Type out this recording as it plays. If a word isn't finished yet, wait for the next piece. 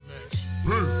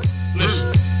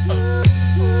Listen.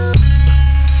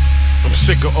 I'm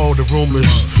sick of all the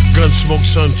rumors. Gun smoke,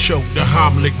 sun choke, the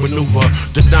Heimlich maneuver.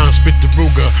 The Don spit the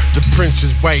Ruger. The Prince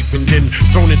is white and then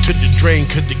thrown into the drain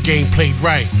cause the game played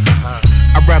right.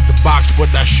 I'd rather box but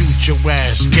I shoot your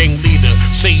ass. Gang leader,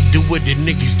 say do it and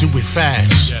niggas do it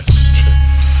fast.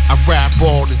 I rap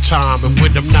all the time and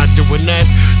when I'm not doing that,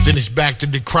 then it's back to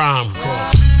the crime.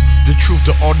 The truth,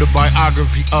 the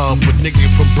autobiography of a nigga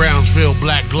from Brownsville,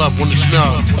 black glove on the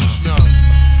snub.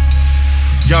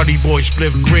 Yachty boy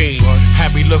spliff green,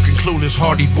 happy looking clueless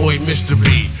hardy boy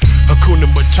mystery. Hakuna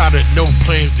Matata, no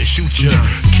plans to shoot ya.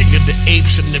 King of the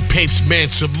apes and the papes,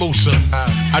 Mansa Musa.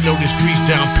 I know the streets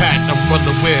down pat, I'm well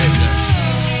aware.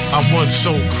 I once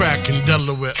sold crack in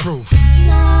Delaware. Truth.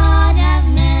 Lord have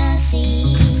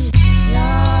mercy.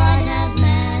 Lord have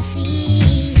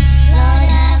mercy. Lord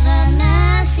have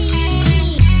mercy.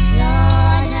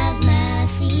 Lord have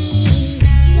mercy.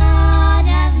 Lord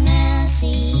have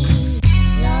mercy.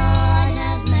 Lord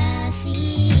have mercy.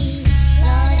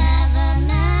 Lord have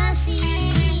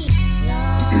mercy.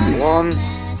 Lord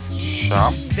have mercy.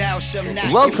 Sham.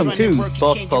 Welcome to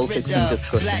Sports, Politics and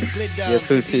Discussion. You're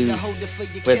through to...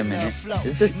 Wait a minute.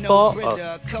 Is this sport or...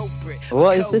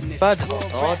 What is this bad?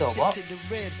 Lord or what?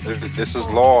 This is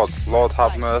Lord. Lord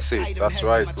have mercy. That's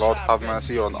right. Lord have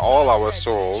mercy on all our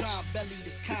souls.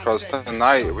 Because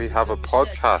tonight we have a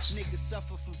podcast.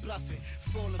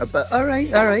 But, all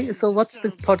right. So what's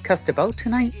this podcast about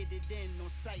tonight?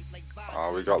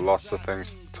 We got lots of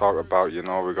things to talk about. You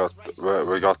know, we got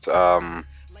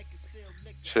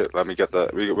shit. Let me get the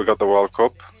we got the World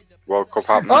Cup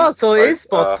happening. Oh, so right? it is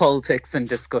sports, politics and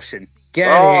discussion. Get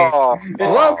Oh, it.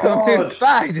 Welcome to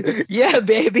SPAD. Yeah,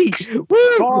 baby.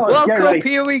 Woo! World Cup, right.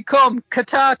 here we come.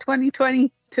 Qatar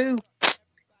 2022.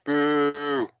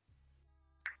 Boo.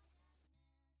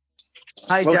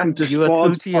 Hi, Welcome Jack. to You are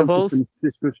through Sports, to your Politics host.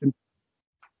 and Discussion.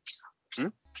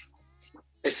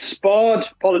 It's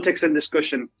Sport, Politics and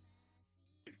Discussion.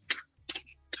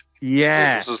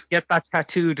 Yeah. This is- Get that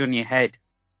tattooed on your head.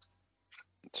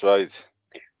 That's right.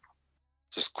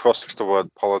 Just cross the word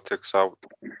politics out.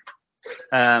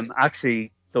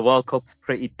 Actually, the World Cup's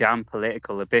pretty damn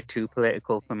political. A bit too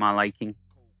political for my liking.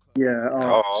 Yeah,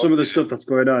 Oh, some of the stuff that's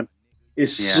going on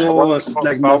is Yeah. so I wanna talk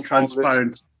like about not all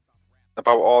transparent.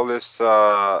 About all this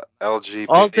LGBT.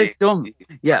 All they've done,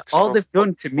 all stuff. they've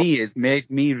done to me is made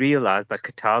me realise that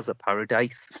Qatar's a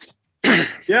paradise.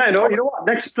 Yeah, I know. You know what?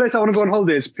 Next place I want to go on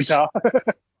holiday is Qatar.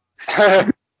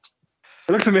 It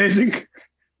looks amazing.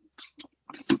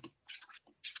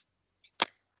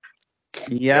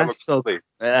 Yeah. looks So, lovely.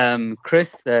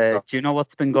 Chris, do you know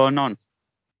what's been going on?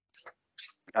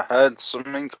 I heard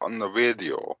something on the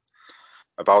radio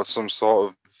about some sort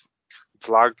of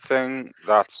flag thing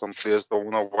that some players don't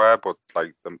want to wear, but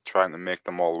like them trying to make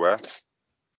them all wear.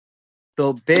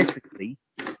 So basically,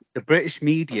 the British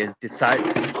media has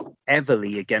decided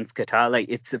heavily against Qatar. Like,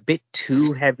 it's a bit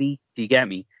too heavy. Do you get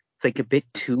me? It's like a bit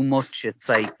too much. It's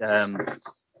like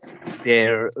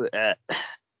they're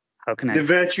how can I? The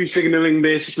virtue signaling,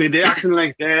 basically, they're acting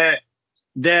like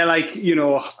they're like, you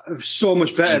know, so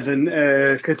much better than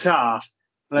Qatar.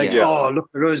 Like, Yeah. oh, look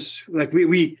at us. Like,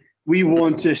 we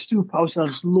want to stoop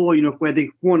ourselves low enough where they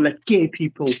won't let gay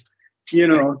people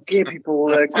go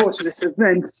to this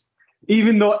event.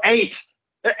 Even though eight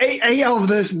out of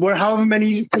this, were however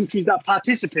many countries that are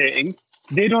participating,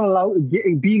 they don't allow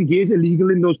being gay is illegal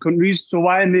in those countries. So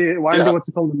why are they what's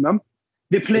it called them?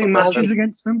 They're playing matches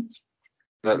against them.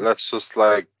 Let's just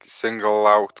like single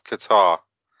out Qatar.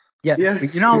 Yeah.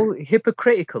 But you know how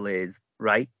hypocritical it is,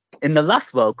 right? In the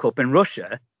last World Cup in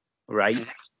Russia, right?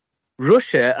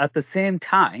 Russia at the same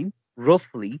time,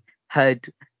 roughly, had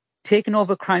taken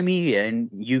over Crimea in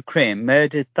Ukraine,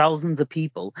 murdered thousands of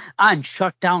people, and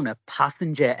shot down a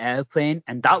passenger airplane,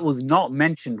 and that was not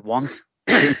mentioned once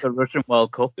during the Russian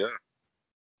World Cup. Yeah.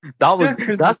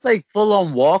 That's like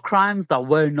full-on war crimes that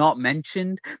were not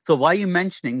mentioned. So why are you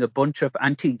mentioning a bunch of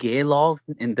anti-gay laws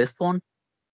in this one?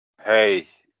 Hey,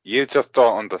 you just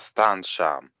don't understand,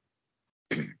 Sham.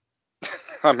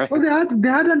 I mean, Well, they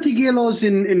had anti-gay laws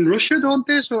in Russia, don't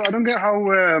they? So I don't get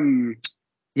how.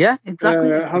 Yeah,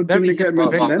 exactly. How did they get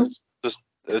rid of them?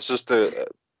 it's just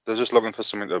they're just looking for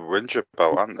something to whinge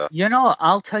about, aren't they? You know,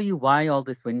 I'll tell you why all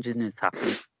this whinging is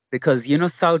happening. Because, you know,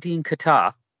 Saudi and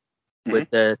Qatar, with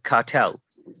the cartel,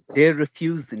 they're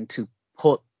refusing to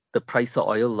put the price of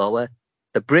oil lower.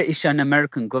 The British and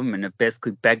American government have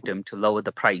basically begged them to lower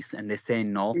the price, and they're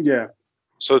saying no. Yeah.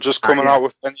 So just coming out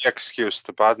with any excuse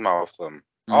to badmouth them.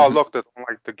 Oh, look, they don't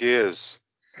like the gays.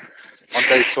 Aren't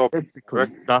they so Basically,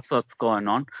 that's what's going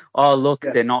on. Oh, look,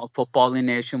 Yeah. they're not a footballing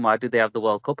nation. Why do they have the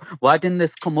World Cup? Why didn't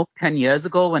this come up 10 years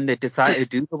ago when they decided to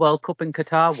do the World Cup in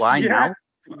Qatar? Why Yeah. now?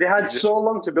 They had so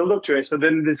long to build up to it, so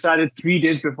then they decided 3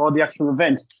 days before the actual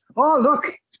event. Oh, look,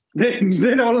 they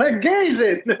don't let gays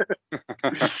in.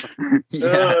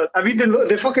 Yeah. I mean,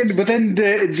 they fucking. But then,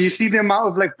 do you see the amount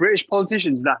of like British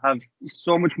politicians that have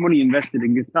so much money invested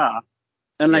in Qatar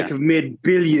and like Yeah. have made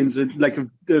billions of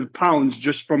pounds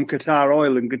just from Qatar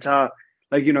oil and Qatar,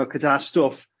 like Qatar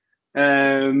stuff,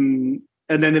 and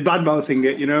then they're bad mouthing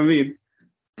it. You know what I mean?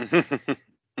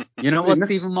 You know I mean,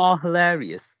 what's even more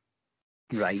hilarious?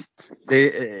 Right.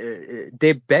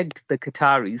 They begged the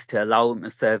Qataris to allow them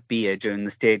to serve beer during the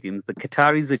stadiums. The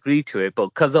Qataris agreed to it, but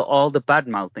because of all the bad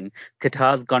mouthing,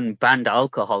 Qatar's gone and banned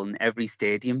alcohol in every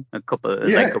stadium a couple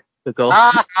Yeah. weeks ago.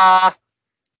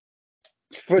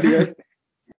 Funny as.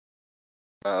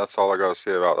 That's all I got to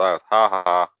say about that. Ha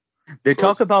ha. They Good.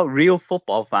 talk about real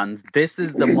football fans. This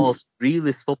is the most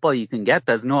realist football you can get.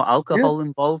 There's no alcohol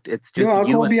involved. It's just No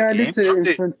you alcohol and the behind game. it to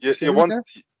influence You decisions, want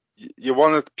yeah? you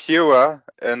want it pure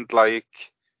and like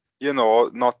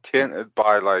not tainted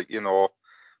by like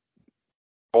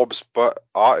Bob's but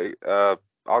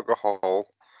alcohol.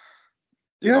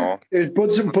 You know.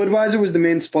 Budweiser was the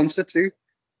main sponsor too.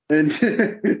 And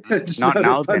Not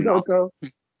now, they're not. alcohol.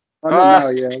 Oh, not Ah. now,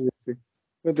 yeah, obviously.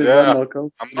 But they Yeah. banned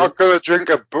alcohol. I'm not gonna drink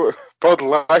a Bud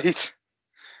Light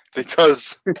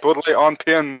because Bud Light aren't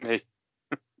paying me.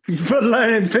 Bud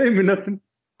Light ain't paying me nothing.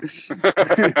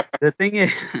 The thing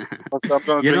is, I'm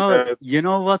gonna drink you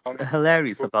know what's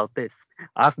hilarious about this?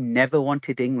 I've never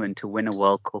wanted England to win a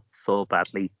World Cup so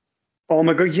badly. Oh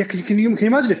my god, yeah, can you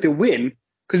imagine if they win?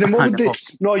 Because then what I would they... know.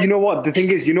 No, you know what? The thing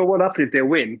is, you know what happens if they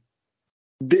win?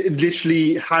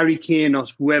 Literally, Harry Kane or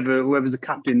whoever's the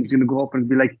captain is going to go up and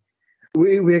be like,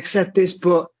 we accept this,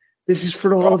 but this is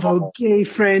for all of our gay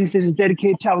friends. This is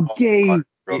dedicated to our gay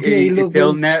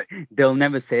lovers. They'll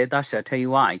never say that. Shall I tell you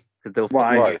why? Because they'll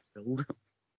Why? fucking get killed.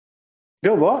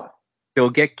 They'll what? They'll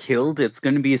get killed. It's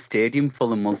going to be a stadium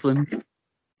full of Muslims.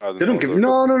 They don't give...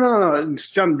 No.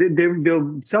 Jam,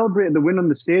 they'll celebrate the win on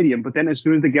the stadium, but then as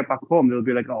soon as they get back home, they'll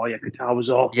be like, oh yeah, Qatar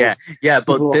was awful. Yeah,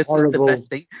 but People are this horrible. is the best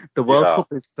thing. The World Cup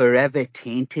is forever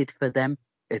tainted for them.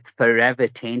 It's forever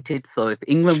tainted. So if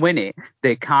England win it,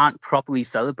 they can't properly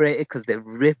celebrate it because they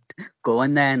ripped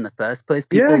going there in the first place.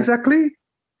 People Yeah, exactly.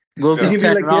 will Yeah. just You'd be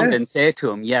turn like, around yeah. and say to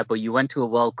them, yeah, but you went to a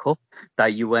World Cup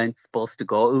that you weren't supposed to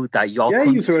go to, that your Yeah,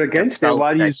 country you were against it.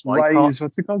 themselves said boycott.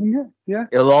 What's it called? Yeah.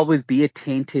 It'll always be a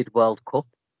tainted World Cup.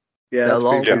 Yeah, They'll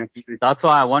that's pretty always, true. that's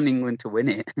why I want England to win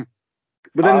it.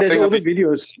 But then I there's think other it'd be-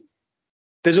 videos.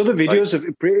 There's other videos of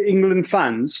England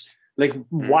fans, like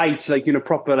white, like,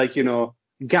 proper, like,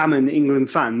 gammon England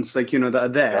fans, like, that are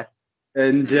there.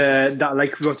 And that,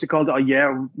 like, what's it called? Oh,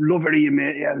 yeah, love it here,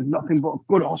 mate. Yeah, there's nothing but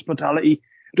good hospitality.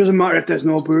 It doesn't matter if there's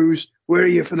no booze. We're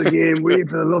here for the game. We're here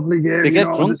for the lovely game. They get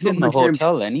drunk there's in the lovely game.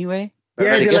 hotel anyway.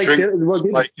 Yeah, they they drink,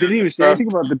 didn't even say anything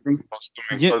about the drink.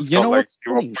 You It's got know like what's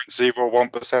funny?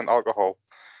 0.01% alcohol.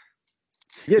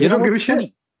 Yeah, they You know don't give a what's shit.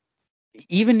 funny?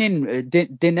 Even in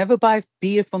they never buy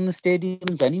beer from the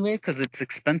stadiums anyway because it's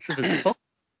expensive as fuck.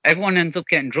 Everyone ends up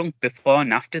getting drunk before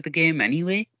and after the game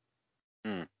anyway.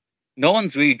 No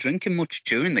one's really drinking much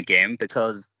during the game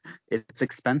because it's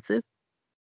expensive.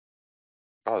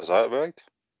 Oh, is that right?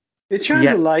 It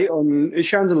shines a light on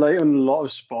a lot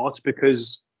of sports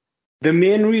because the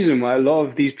main reason why a lot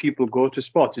of these people go to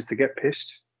sports is to get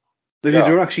pissed. Like, they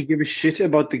don't actually give a shit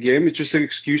about the game. It's just an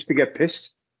excuse to get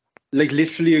pissed. Like,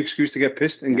 literally an excuse to get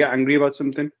pissed and get angry about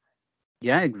something.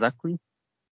 Yeah, exactly.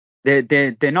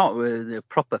 They're not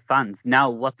proper fans. Now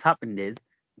what's happened is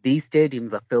these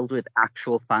stadiums are filled with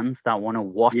actual fans that want to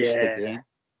watch the game.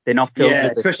 They're not filled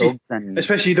with the thugs and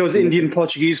especially those Indian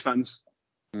Portuguese fans.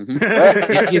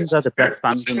 Indians are the best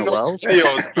fans in the world.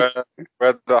 Videos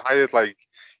where they hired like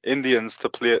Indians to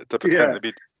pretend to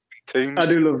be teams. I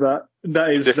do love that. That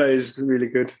is really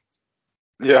good.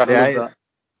 Yeah, I love that.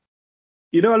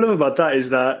 You know what I love about that is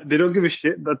that they don't give a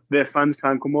shit that their fans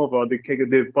can't come over or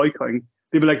they're boycotting.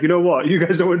 They'll be like, you know what, you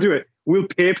guys don't want to do it. We'll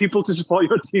pay people to support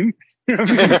your team. You know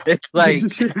what I mean?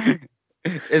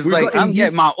 It's like I'm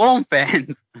getting my own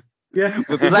fans. Yeah,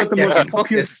 we've got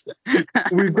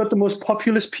the most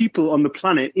populous people on the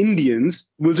planet, Indians.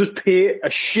 We'll just pay a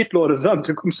shitload of them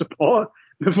to come support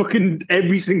the fucking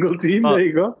every single team. There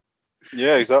you go.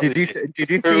 Yeah, exactly. Did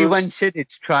you see when Shidic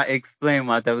tried to explain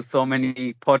why there was so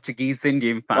many Portuguese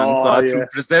Indian fans,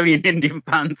 Brazilian Indian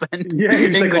fans, and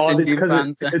English Indian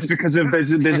fans? It's because of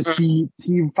there's a tea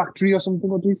factory or something.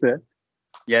 What do you say?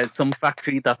 Yeah, some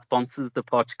factory that sponsors the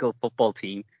Portugal football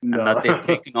team, No. and that they've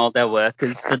taken all their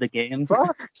workers to the games.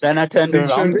 What? Then I turned They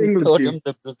showed around the and England showed team. them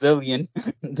the Brazilian,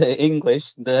 the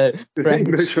English, the The French,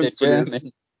 English the one's brilliant.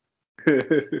 German.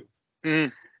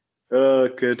 Mm. Oh,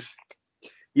 good.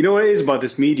 You know what it is about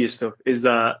this media stuff is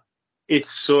that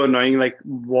it's so annoying.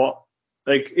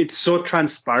 It's so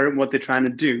transparent what they're trying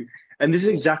to do, and this is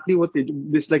exactly what they do.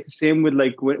 This is like the same with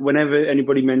like whenever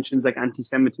anybody mentions like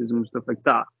anti-Semitism and stuff like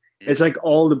that. It's like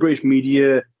all the British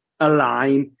media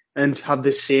align and have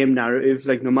the same narrative,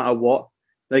 like no matter what.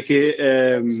 Like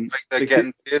It's like they're like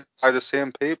getting paid by the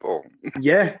same people.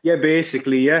 yeah,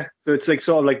 basically, yeah. So it's like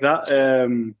sort of like that.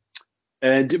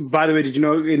 And by the way, did you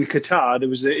know in Qatar there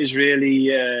was an Israeli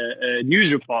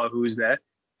news reporter who was there,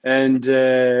 and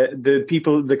the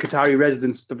Qatari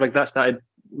residents, stuff like that, started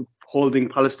holding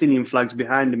Palestinian flags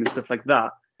behind them and stuff like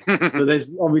that. So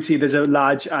there's a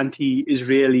large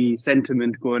anti-Israeli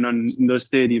sentiment going on in those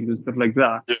stadiums and stuff like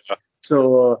that. Yeah.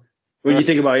 So when you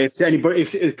think about it,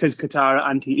 because Qatar are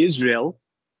anti-Israel,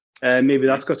 maybe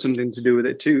that's got something to do with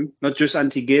it too, not just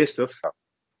anti-gay stuff.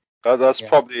 That's Yeah.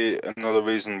 probably another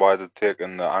reason why they're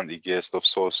taking the anti-gay stuff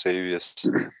so serious.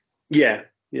 Yeah.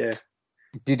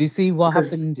 Did you see what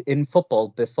Because- happened in football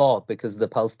before because of the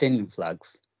Palestinian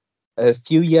flags? A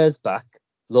few years back,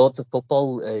 loads of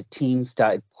football teams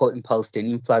started putting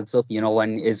Palestinian flags up,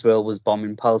 when Israel was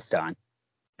bombing Palestine,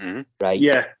 Mhm. right?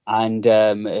 Yeah. And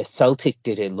Celtic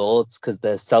did it loads because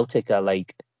the Celtic are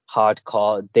like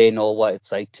hardcore. They know what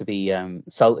it's like to be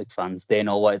Celtic fans. They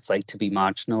know what it's like to be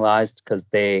marginalised because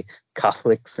they're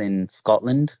Catholics in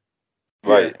Scotland,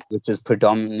 Right. which is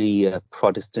predominantly a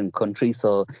Protestant country.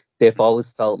 So they've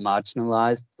always felt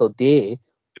marginalised. So they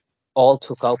all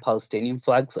took out Palestinian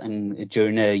flags and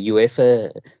during a UEFA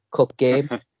Cup game.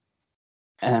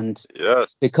 And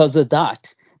Yes. because of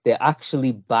that, they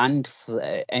actually banned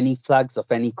any flags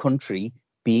of any country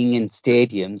being in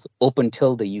stadiums up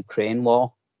until the Ukraine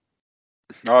war.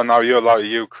 Oh, now you're like a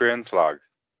Ukraine flag.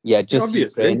 Yeah, just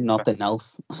Obviously. Ukraine, nothing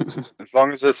else. As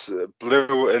long as it's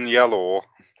blue and yellow.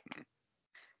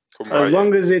 Come right in.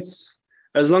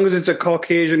 As long as it's a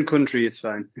Caucasian country, it's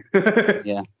fine.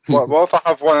 Yeah. What if I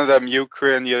have one of them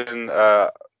Ukrainian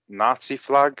Nazi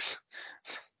flags?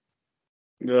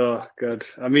 Oh God!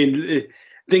 I mean, the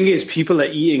thing is, people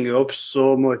are eating it up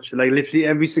so much. Like literally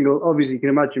every single. Obviously, you can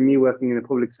imagine me working in a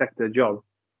public sector job.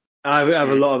 I have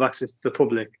a lot of access to the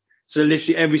public. So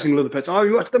literally every single other person. Oh,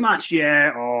 you watched the match?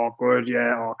 Yeah. Oh, good.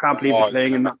 Yeah. Oh, can't believe they're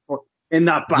playing in that You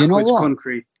know backwards what?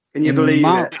 country. Can you In believe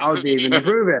my- it? How do they even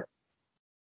improve it?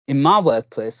 In my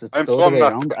workplace, it's I'm the other from way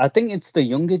that around. I think it's the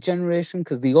younger generation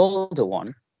because the older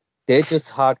one, they're just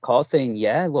hardcore saying,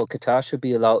 yeah, well, Qatar should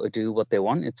be allowed to do what they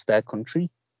want. It's their country.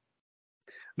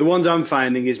 The ones I'm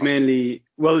finding is mainly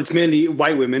white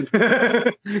women.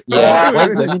 Yeah,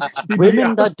 white women. women.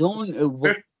 Women that don't.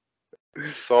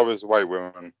 It's always white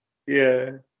women.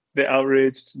 Yeah, they're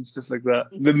outraged and stuff like that.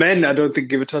 The men, I don't think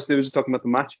give a toss. They were just talking about the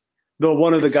match. Though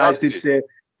one of the guys did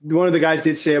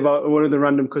say about one of the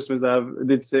random customers that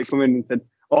did say come in and said,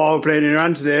 "Oh, we're playing in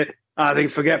Iran today. I think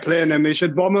forget playing them. They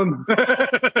should bomb them." I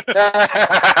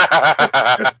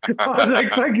was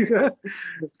like, "Thank you, sir.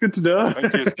 It's good to know."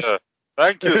 Thank you, sir.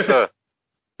 Thank you, sir.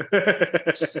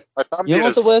 My family You know what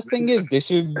is- the worst thing is? They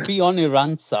should be on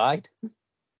Iran's side.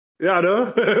 Yeah, I know.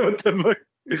 What the fuck?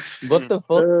 What the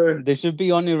fuck? Uh, They should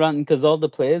be on Iran because all the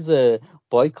players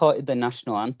boycotted the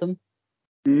national anthem.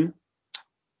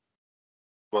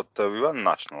 But we run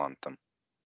national anthem.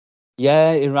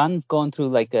 Yeah, Iran's gone through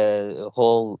like a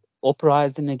whole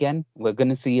uprising again. We're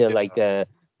gonna see another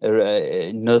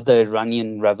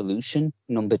Iranian revolution,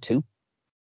 number 2.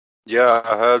 Yeah,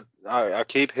 I heard. I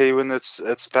keep hearing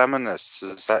it's feminists.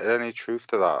 Is there any truth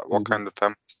to that? What kind of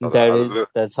feminists are there?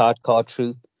 There's hardcore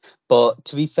truth. But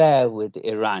to be fair with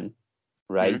Iran,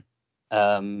 right?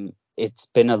 It's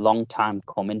been a long time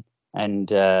coming,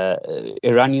 and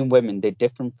Iranian women, they're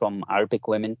different from Arabic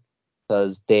women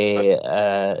because they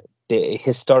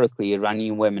historically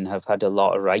Iranian women have had a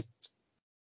lot of rights.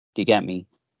 Do you get me?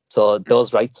 So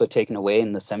those rights were taken away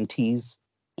in the 70s,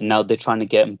 and now they're trying to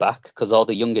get them back because all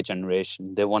the younger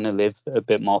generation, they want to live a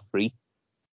bit more free.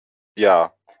 Yeah.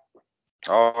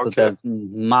 Oh, So okay. there's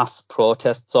mass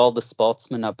protests. All the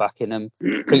sportsmen are backing them.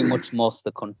 Pretty much most of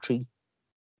the country.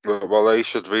 Well, they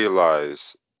should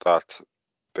realize that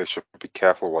they should be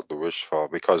careful what they wish for,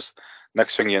 because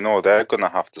next thing you know, they're gonna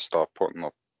have to start putting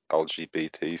up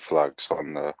LGBT flags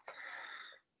on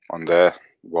their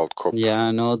World Cup. Yeah,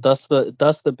 I know. That's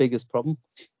the biggest problem.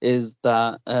 Is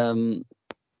that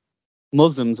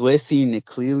Muslims, we're seeing it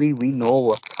clearly. We know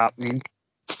what's happening.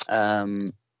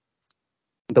 The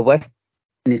West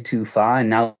is too far, and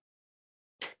now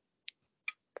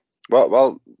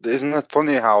Well, isn't it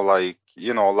funny how, like,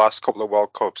 last couple of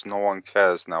World Cups, no one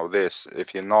cares. Now this,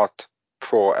 if you're not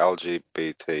pro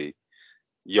LGBT,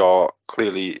 you're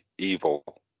clearly evil.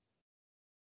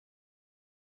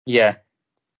 Yeah.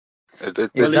 Well,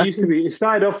 it used to be. It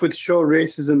started off with show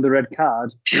racism, the red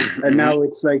card, and now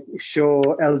it's like show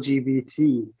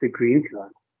LGBT, the green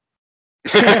card.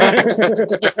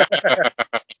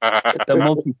 The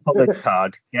multicolored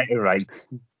card. Get it right.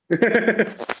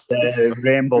 The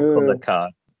rainbow color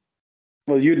card.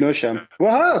 Well, you know, Sham.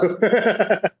 Wow.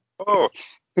 Oh.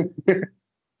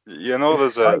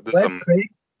 There's Where's Craig?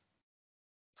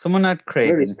 Someone had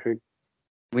Craig. Where is Craig?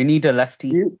 We need a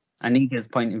lefty. I need his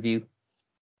point of view.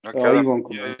 Okay, he won't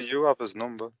come out. you have his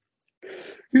number.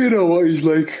 You know what he's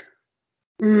like.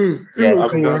 Yeah, Are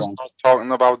we going to start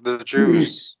talking about the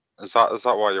Jews? Is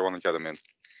that why you want to get him in?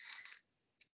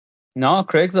 No,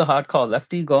 Craig's a hardcore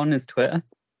lefty. Go on his Twitter.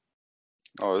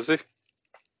 Oh, is he?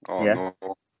 Oh, Yeah. no.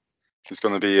 He's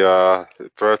going to be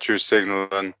virtue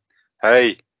signaling,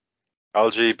 hey,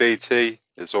 LGBT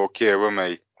is okay with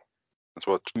me. That's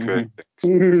what Craig thinks.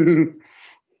 Man.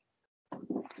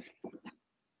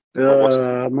 You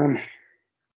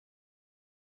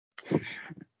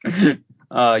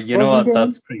know what?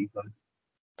 That's pretty good.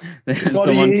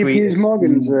 Someone tweeted. Piers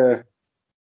Morgan's, did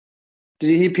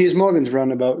you hear Piers Morgan's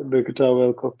rant about the Qatar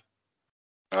World Cup?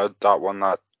 That one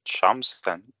that Shams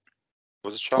sent.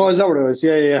 Was it Shams? Oh, is that what it was?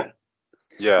 Yeah.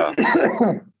 Yeah,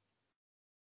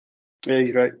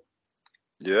 he's right.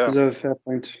 Yeah. That's a fair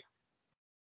point.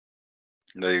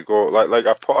 There you go. Like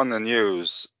I put on the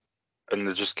news, and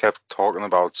they just kept talking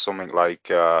about something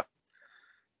like,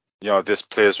 this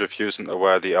player's refusing to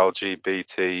wear the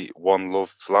LGBT One Love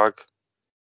flag,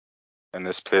 and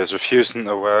this player's refusing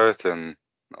to wear it, and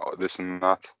this and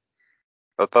that.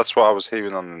 That's what I was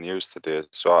hearing on the news today.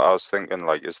 So I was thinking,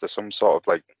 like, is there some sort of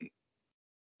like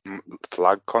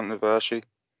flag controversy?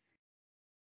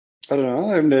 I don't know.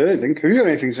 I haven't heard anything. Have you heard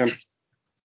anything, Sam?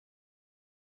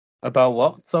 About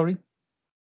what? Sorry.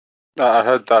 I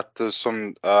heard that there's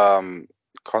some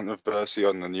controversy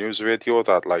on the news radio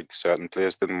that like certain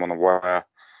players didn't want to wear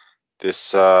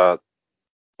this One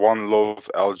Love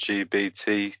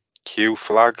LGBTQ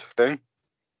flag thing.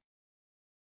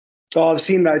 Oh, I've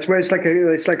seen that. It's where it's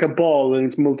like a ball and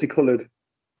it's multicolored.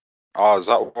 Oh, is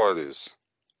that what it is?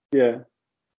 Yeah.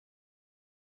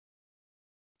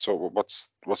 So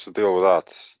what's the deal with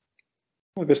that?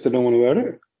 I guess they don't want to wear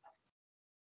it.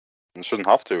 They shouldn't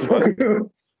have to, right?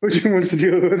 Which one wants to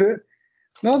deal with it?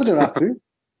 No, they don't have to.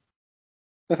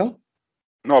 The hell?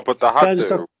 No, but they had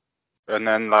to. And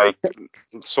then, like,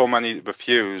 so many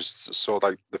refused, so,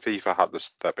 like, the FIFA had to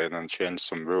step in and change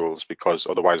some rules because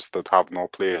otherwise they'd have no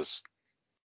players.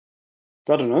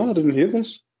 I don't know. I didn't hear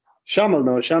this. Sham will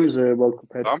know. Sham's a World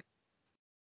Cup head.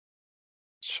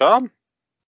 Sham?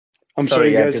 I'm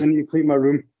sorry guys. I need to clean my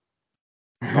room.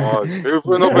 No, it's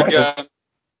hoovering up again.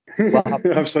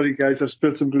 I'm sorry, guys. I've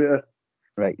spilled some glitter.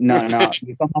 Right. No.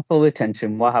 You've got my full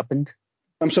attention. What happened?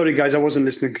 I'm sorry, guys. I wasn't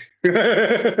listening. Sham,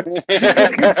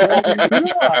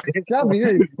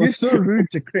 you're so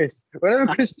rude to Chris. Whenever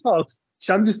Chris talks,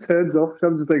 Sham just turns off.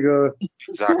 Sham just like,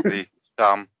 Exactly.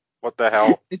 Sham. What the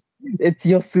hell? It's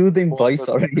your soothing voice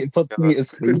already. It puts me to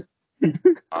sleep.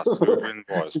 My soothing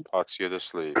voice puts you to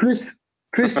sleep. Chris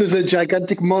does a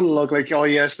gigantic monologue like, oh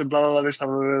yes, and blah, blah, blah, this, blah,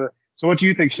 blah, blah. So what do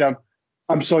you think, Sham?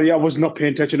 I'm sorry, I was not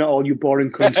paying attention at all, you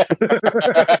boring cunt.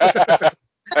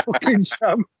 Fucking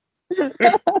Sham.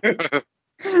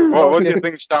 What do you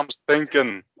think Sham's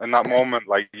thinking in that moment?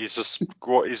 Like, he's just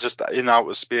in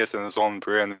outer space in his own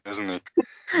brain, isn't he?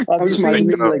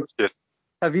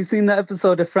 Have you seen that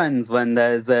episode of Friends when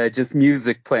there's just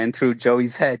music playing through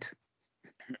Joey's head?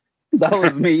 That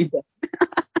was me.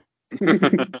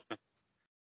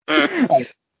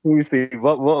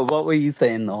 What were you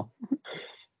saying though?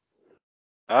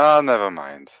 Never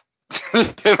mind.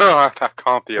 I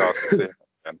can't be asked to say it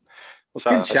again.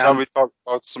 Shall we talk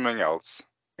about something else?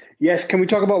 Yes, can we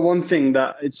talk about one thing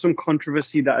that it's some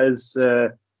controversy that is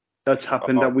that's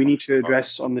happened that we need to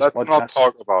address on this podcast? Let's not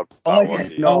talk about that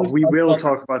one. No, we will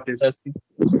talk about this.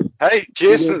 Hey,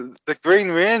 Jason, the Green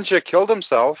Ranger killed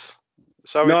himself.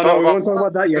 Shall we we won't talk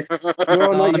about that yet.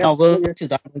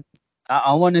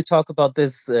 I want to talk about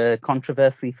this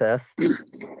controversy first.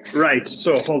 Right.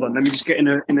 So hold on. Let me just get in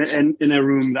a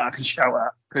room that I can shout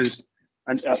at because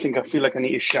I feel like I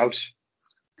need to shout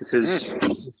because it's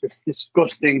just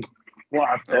disgusting what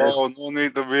I've done. Oh, no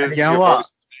need to raise your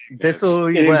voice. It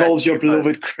involves your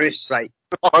beloved Chris. Right.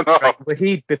 Oh no. Right.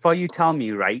 Wahid, before you tell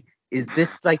me, right, is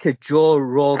this like a Joe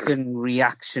Rogan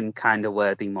reaction kind of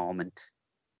worthy moment?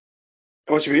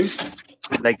 What do you mean?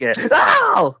 Like a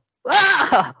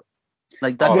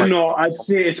Like that. Oh, But like- no, I'd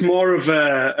say it's more of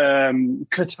a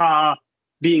Qatar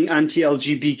being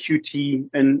anti-LGBTQT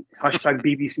and hashtag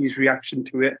BBC's reaction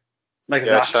to it, like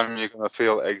Yeah, that. Shem, you're gonna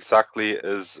feel exactly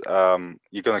as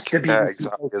you're gonna The care BBC.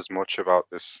 exactly as much about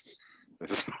this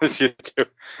as you do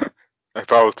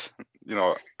about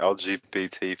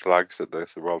LGBT flags at the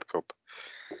World Cup.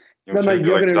 No, feel you're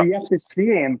going to exactly- react the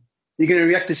same. You're going to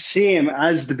react the same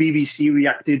as the BBC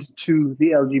reacted to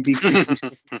the LGBTQ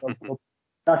stuff in the World Cup.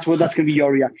 That's going to be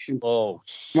your reaction. Oh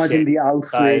Imagine shit! the That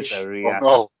outrage. is a Oh, reaction.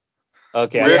 no,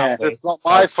 Okay, Wait, I can't wait. it's not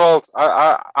my fault.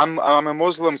 I'm a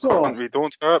Muslim So- country.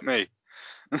 Don't hurt me.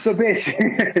 So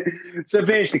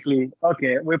basically,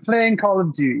 okay, we're playing Call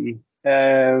of Duty,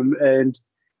 and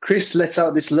Chris lets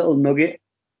out this little nugget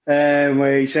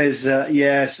where he says,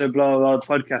 "Yeah, so blah blah blah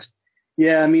podcast."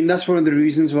 Yeah, I mean that's one of the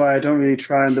reasons why I don't really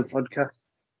try on the podcast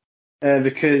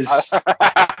because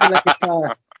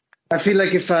I feel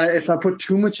like if I put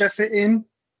too much effort in,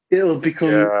 it'll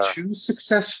become Yeah. too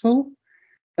successful.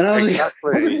 And I was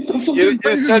Exactly. like, what the fuck You does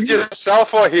that said even mean?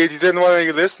 yourself, Wahid, you didn't want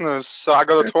any listeners, so I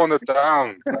got to tone it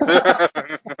down.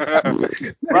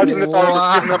 Imagine if I was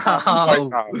giving them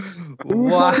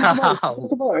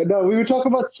right now. We were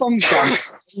talking about song Sham.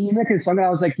 You make a song, and I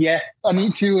was like, yeah, I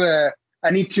need to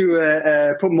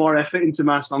put more effort into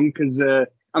my song because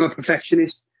I'm a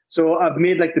perfectionist. So I've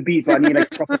made like the beat, but I need like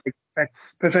proper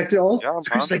perfect it all. Yeah,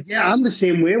 So Chris man. like, yeah, I'm the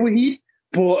same way with Heat,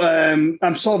 but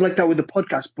I'm sort of like that with the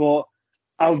podcast, but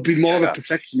I'll be more of a Yeah.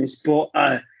 perfectionist, but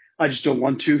I just don't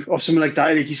want to, or something like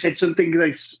that. Like he said something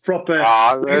like proper,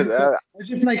 as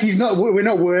if like we're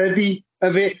not worthy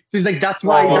of it. So he's like, that's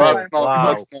why. No, that's that's not. Wow.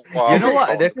 That's not what You I know was what?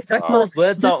 talking I'd expect about. those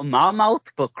words out of my mouth,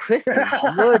 but Chris is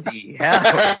bloody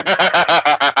hell.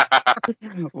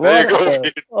 There What you go.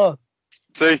 the fuck?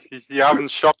 See, you haven't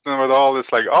shocked them at all.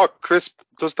 It's like, oh, Chris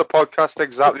does the podcast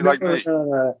exactly like me.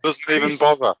 Doesn't even Chris-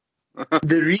 bother.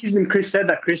 The reason Chris said,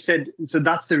 so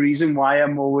that's the reason why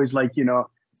I'm always like,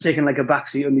 taking like a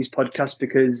backseat on these podcasts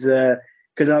because I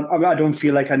don't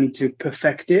feel like I need to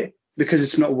perfect it because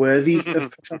it's not worthy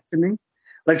of perfecting.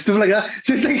 Like stuff like that.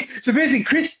 So it's like, so basically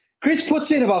Chris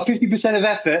puts in about 50% of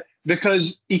effort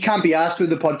because he can't be asked with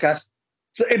the podcast.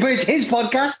 So, but it's his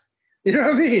podcast. You know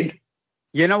what I mean?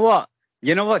 You know what?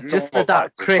 Just for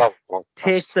that, Chris,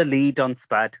 take the lead on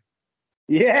Spad.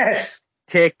 Yes.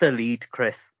 Take the lead,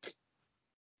 Chris.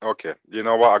 Okay, you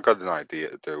know what? I got an idea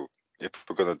to do. If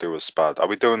we're gonna do a spad, are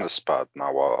we doing the spad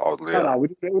now or later? No, we're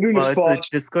doing Well, a it's sport. a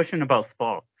discussion about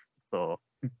sports, so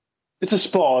It's a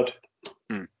sport.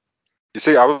 You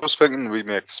see, I was thinking we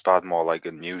make spad more like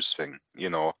a news thing.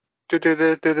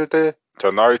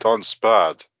 Tonight on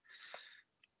spad,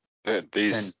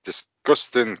 these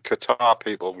disgusting Qatar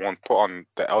people won't put on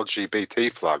the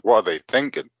LGBT flag. What are they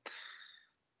thinking?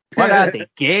 what are they,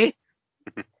 gay?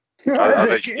 Are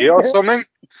they gay or something?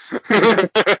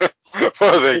 What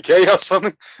are they gay or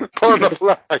something? Put on the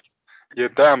flag, you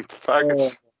damn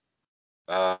faggots.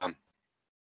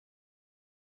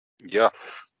 Yeah.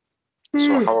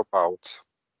 So how about?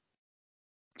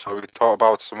 Shall we talk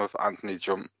about some of Anthony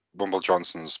Bumble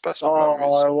Johnson's best memories?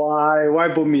 Why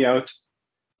bum me out?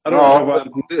 I don't know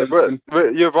about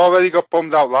but you've already got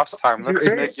bummed out last time. Let's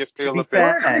To- make you To feel be a bit.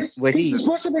 fair, You're Wahid,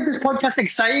 supposed to make this podcast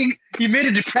exciting. You made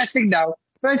it depressing now.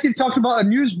 First you talked about a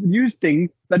news thing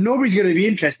that nobody's going to be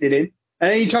interested in,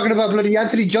 and then you're talking about bloody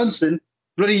Anthony Johnson,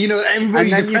 bloody and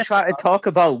everybody's then you depressed. try to talk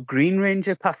about Green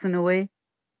Ranger passing away.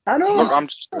 I know. Look, I'm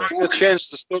just trying to change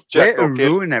the Way subject, to okay?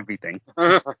 ruin everything.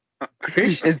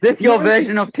 Chris, Is this your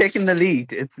version of taking the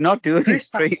lead? It's not doing it Chris-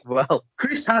 straight well.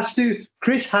 Chris has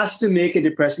to make it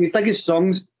depressing. It's like his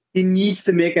songs. He needs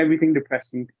to make everything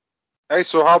depressing. Hey,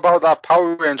 so how about that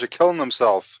Power Ranger killing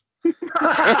himself? You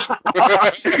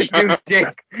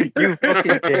dick. You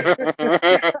fucking dick.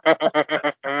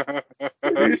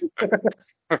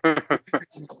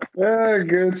 Oh,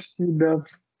 good enough.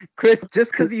 Chris,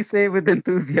 just because you say it with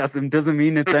enthusiasm doesn't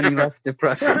mean it's any less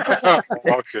depressing. Okay,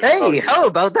 Hey, okay. how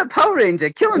about that Power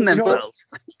Ranger killing You know what? themselves?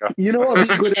 You know what would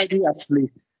be a good idea actually?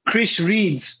 Chris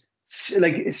reads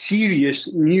like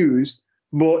serious news,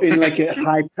 but in like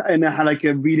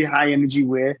a really high energy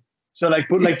way. So like,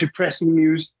 but like depressing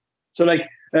news. So like,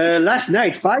 last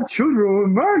night 5 children were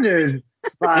murdered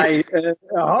by a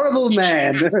horrible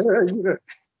man.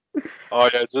 Oh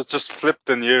yeah, just flip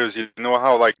the news. You know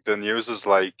how like the news is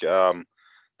like the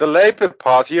Labour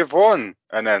Party have won,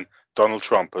 and then Donald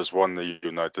Trump has won the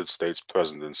United States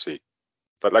presidency.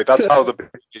 But like that's how the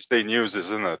BBC news is,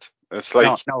 isn't it? It's like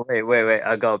No, wait.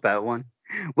 I got a better one.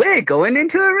 We're going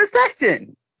into a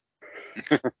recession.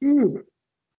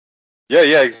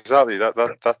 yeah, exactly.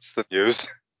 That's the news.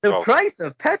 The Well- price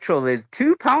of petrol is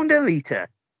 £2 a litre.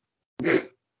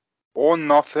 Own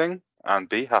nothing and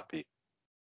be happy.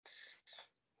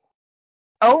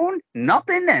 Own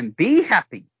nothing and be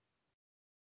happy.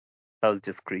 That was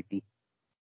just creepy.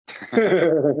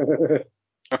 You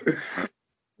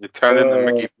turn into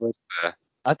Mickey Mouse there.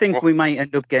 I think What? we might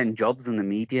end up getting jobs in the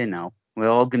media now. We're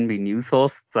all going to be news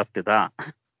hosts after that.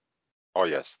 Oh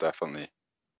yes, definitely.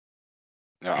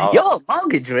 Yeah, Your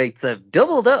mortgage rates have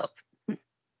doubled up. you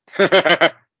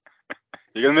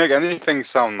can make anything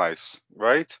sound nice,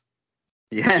 right?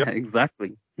 Yeah, Yep.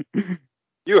 exactly.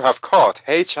 You have caught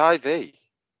HIV.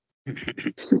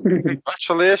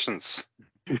 Congratulations.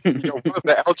 You're one of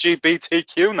the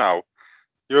LGBTQ now.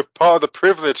 You're part of the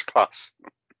privileged class.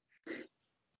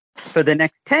 For the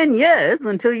next 10 years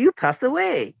until you pass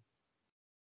away.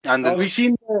 And Have you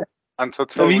seen? until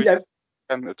Have we you,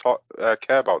 can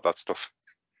care about that stuff.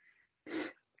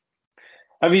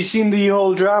 have you seen the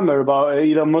whole drama about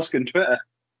Elon Musk and Twitter?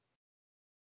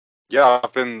 Yeah,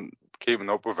 I've been keeping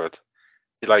up with it.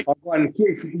 Like,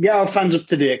 Get our fans up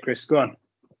to date, Chris. Go on.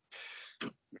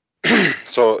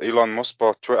 so Elon Musk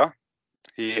bought Twitter.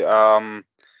 He fired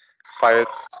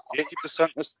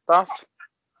 80% of staff.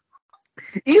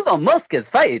 Elon Musk has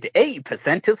fired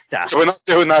 80% of staff. We're not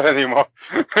doing that anymore.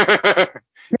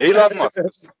 Elon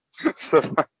Musk.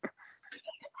 So,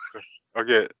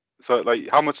 okay. So, like,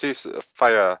 how much is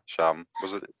fire, Sham?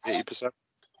 Was it 80%?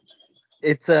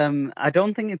 It's I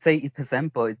don't think it's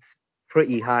 80%, but it's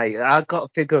pretty high. I got a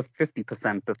figure of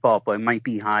 50% before, but it might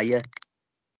be higher.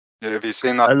 Yeah, have you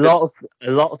seen that? A lot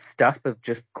of staff have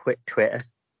just quit Twitter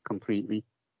completely.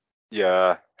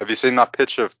 Yeah. Have you seen that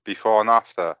picture of before and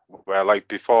after? Where, like,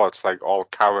 before it's like all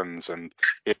Karens and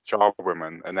HR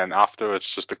women, and then after it's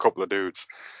just a couple of dudes.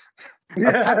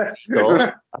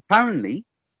 Apparently,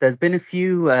 there's been a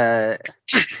few.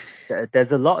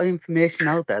 There's a lot of information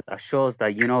out there that shows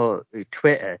that, you know,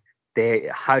 Twitter, they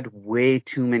had way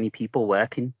too many people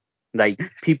working. Like,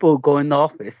 people go in the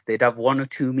office, they'd have 1 or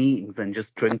 2 meetings and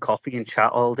just drink coffee and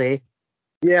chat all day.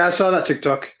 Yeah, I saw that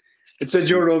TikTok. It's a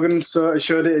Joe Rogan, so it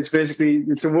showed it.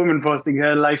 It's a woman posting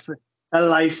her life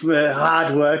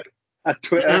hard work at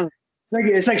Twitter.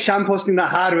 It's like Sham posting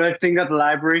that hard work thing at the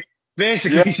library.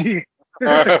 Basically, she.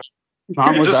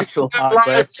 Mom was Just actual sit in hard the work.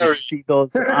 library. You see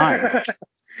those eyes.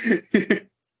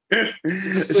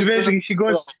 So basically, she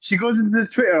goes into the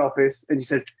Twitter office and she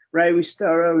says, "Right, we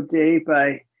start our day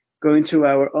by going to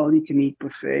our all-you-can-eat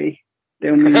buffet.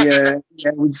 Then we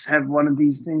we just have one of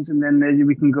these things, and then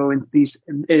we can go into these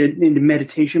into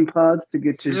meditation pods to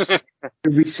get to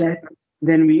reset.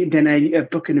 Then I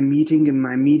book in a meeting in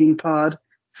my meeting pod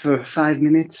for 5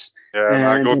 minutes. Yeah, and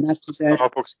I go then to after that,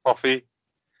 Starbucks coffee.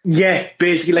 yeah,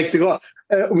 basically like they got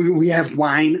we have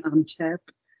wine on tap.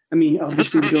 I mean,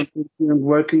 obviously we don't do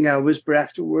working hours, but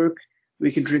after work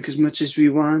we can drink as much as we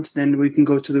want. Then we can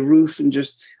go to the roof and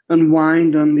just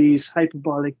unwind on these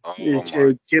hyperbolic Oh my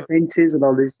chip benches and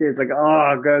all this shit. It's like,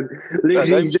 oh god,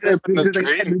 He's living the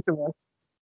dream.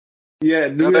 Yeah,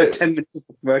 do Yeah, 10 minutes of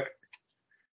work.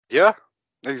 Yeah,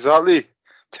 exactly.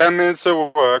 10 minutes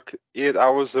of work, 8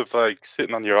 hours of like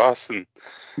sitting on your ass and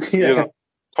you know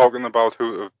talking about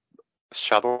who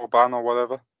shadow ban or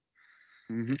whatever.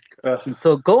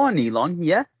 So go on, Elon.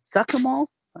 Yeah, sack them all.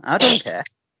 I don't care.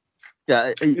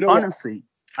 Yeah, honestly,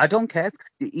 I don't care.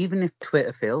 Even if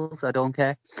Twitter fails, I don't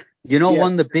care. You know,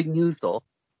 one of the big news though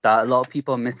that a lot of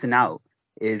people are missing out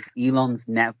is Elon's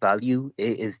net value.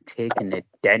 It is taking a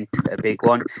dent, a big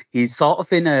one. He's sort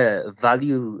of in a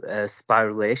value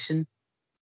spiralation.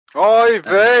 Oy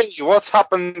vey, what's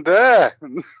happened there?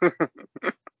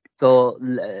 So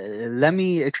let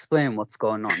me explain what's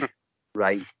going on.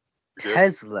 Right,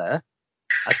 Tesla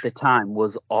at the time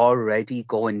was already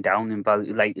going down in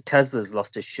value. Like, Tesla's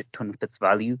lost a shit ton of its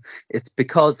value. It's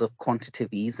because of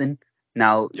quantitative easing.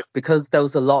 Now, because there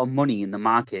was a lot of money in the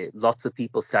market, lots of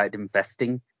people started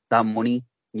investing that money,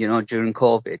 you know, during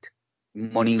COVID.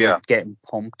 Money was getting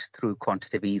pumped through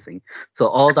quantitative easing. So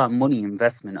all that money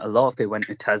investment, a lot of it went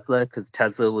to Tesla because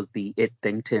Tesla was the it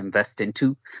thing to invest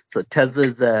into. So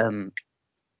Tesla's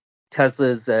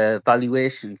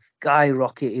valuation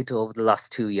skyrocketed over the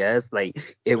last 2 years.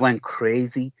 Like, it went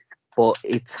crazy, but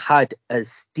it's had a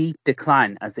steep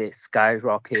decline as it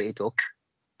skyrocketed up.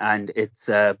 And it's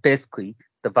basically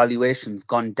the valuation's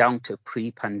gone down to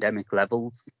pre-pandemic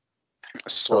levels.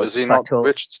 So is he not the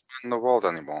richest man in the world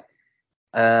anymore?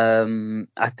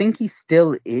 I think he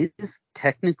still is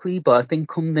technically, but I think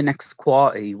come the next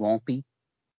quarter he won't be.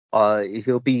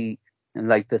 He'll be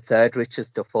like the third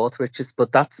richest or fourth richest,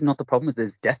 but that's not the problem with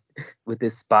his with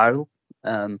his spiral.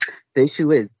 The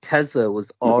issue is Tesla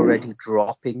was already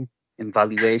dropping in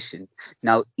valuation.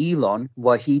 Now Elon,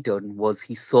 what he done was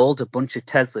he sold a bunch of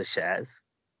Tesla shares,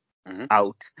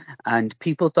 out, and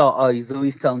people thought, oh, he's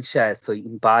always selling shares so he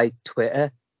can buy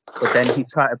Twitter. But then he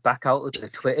tried to back out of the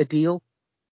Twitter deal,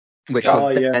 which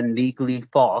was then legally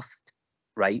forced,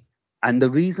 right? And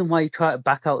the reason why he tried to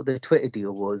back out of the Twitter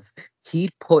deal was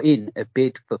he'd put in a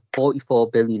bid for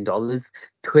 $44 billion.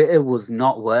 Twitter was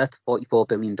not worth $44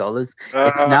 billion.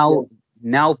 It's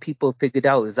now people figured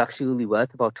out it's actually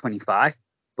worth about 25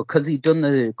 because he'd done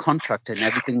the contract and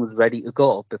everything was ready to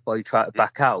go before he tried to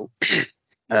back out.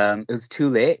 It was too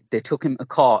late. They took him to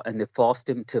court and they forced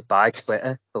him to buy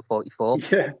Twitter for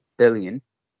 $44 billion.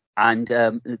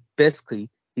 And basically,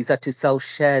 he's had to sell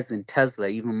shares in Tesla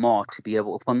even more to be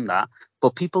able to fund that.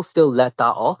 But people still let that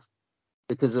off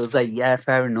because it was like, yeah,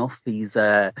 fair enough. He's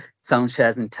selling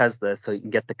shares in Tesla so he can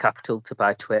get the capital to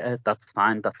buy Twitter. That's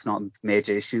fine. That's not a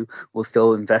major issue. We'll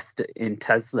still invest in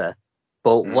Tesla.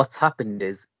 But what's happened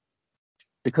is,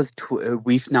 because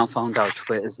we've now found out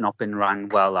Twitter's not been run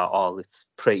well at all. It's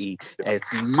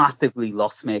massively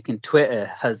loss-making. Twitter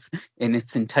has, in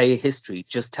its entire history,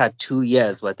 just had 2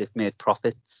 years where they've made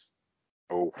profits.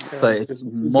 But it's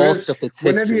most of its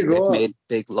history they've made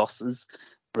big losses,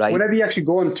 right? Whenever you actually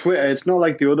go on Twitter, it's not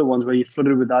like the other ones where you're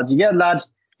flooded with ads. You get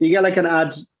like an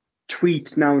ads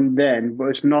tweet now and then, but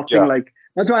it's nothing like.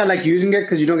 That's why I like using it,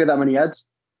 because you don't get that many ads.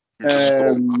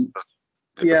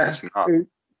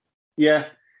 Yeah.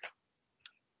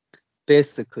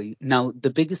 Basically, now the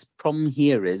biggest problem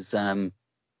here is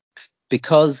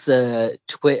because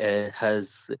Twitter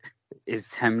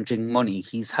is hemorrhaging money.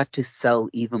 He's had to sell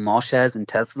even more shares in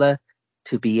Tesla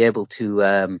to be able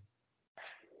to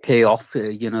pay off,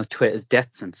 Twitter's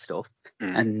debts and stuff.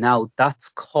 And now that's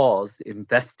caused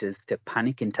investors to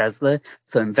panic in Tesla.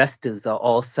 So investors are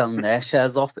all selling their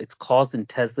shares off. It's causing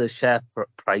Tesla's share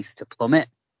price to plummet.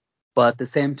 But at the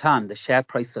same time, the share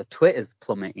price for Twitter is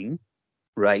plummeting,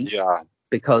 right? Yeah.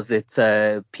 Because it's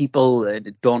people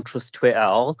don't trust Twitter at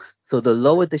all. So the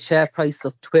lower the share price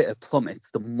of Twitter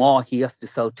plummets, the more he has to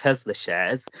sell Tesla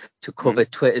shares to cover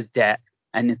Twitter's debt.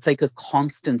 And it's like a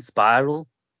constant spiral.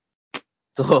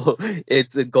 So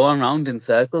it's going around in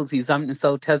circles. He's having to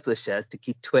sell Tesla shares to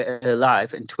keep Twitter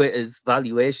alive, and Twitter's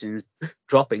valuation is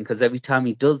dropping because every time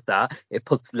he does that, it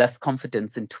puts less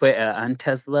confidence in Twitter and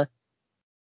Tesla.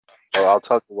 Well, I'll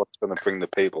tell you what's going to bring the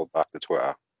people back to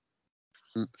Twitter.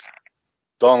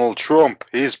 Donald Trump,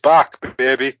 he's back,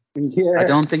 baby. Yeah. I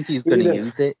don't think he's going to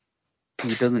use it.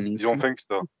 He doesn't need to. You don't think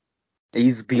so?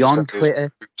 He's beyond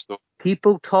Twitter.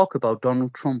 People talk about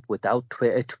Donald Trump without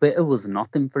Twitter. Twitter was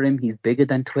nothing for him. He's bigger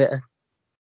than Twitter.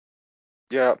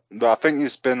 Yeah, but I think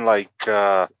he's been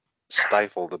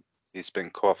stifled. He's been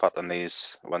caught at the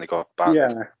knees when he got banned.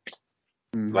 Yeah.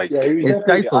 It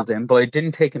stifled him, but it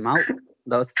didn't take him out.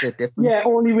 That's the difference. Yeah,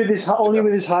 only with his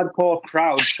hardcore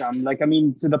crowd, Sam. Like, I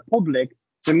mean, to the public,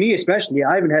 to me especially,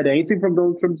 I haven't heard anything from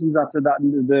Donald Trump since after that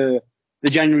the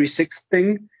January 6th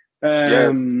thing.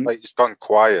 It's gone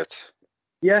quiet.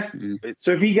 Yeah.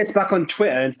 So if he gets back on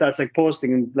Twitter and starts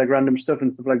posting and random stuff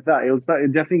and stuff like that, he'll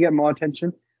definitely get more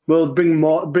attention. We'll bring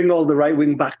all the right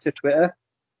wing back to Twitter,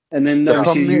 and then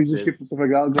obviously usership and stuff like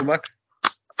that will go back.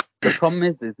 The problem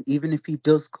is even if he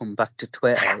does come back to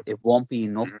Twitter, it won't be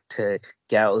enough to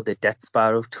get out of the debt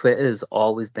spiral. Twitter has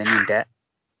always been in debt.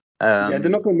 They're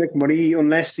not going to make money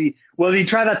unless he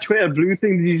tried that Twitter Blue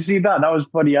thing. Did you see that? That was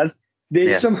funny as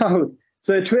they somehow.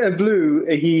 So Twitter Blue,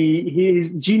 his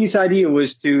genius idea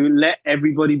was to let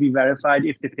everybody be verified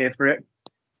if they pay for it.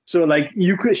 So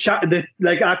you could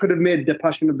I could have made the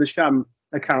Passion of the Sham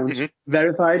account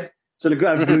verified, so they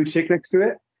could have blue tick next to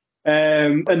it.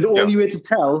 And the only way to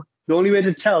tell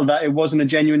that it wasn't a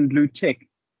genuine blue tick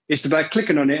is by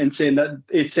clicking on it and saying that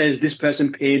it says this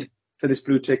person paid for this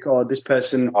blue tick, or this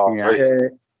person this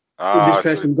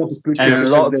person got this blue tick. And a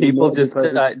lot of people just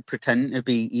pretend to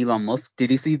be Elon Musk.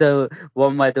 Did you see the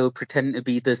one where they were pretending to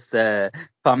be this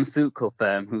pharmaceutical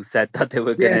firm who said that they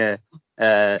were going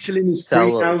to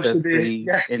sell the free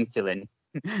insulin?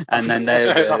 And then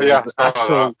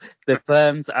the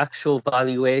firm's actual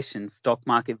valuation, stock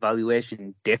market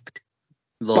valuation, dipped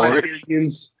low.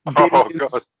 Billions. Oh,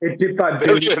 God. It dipped by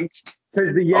billions.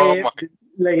 Because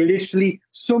literally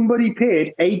somebody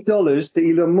paid $8 to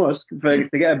Elon Musk to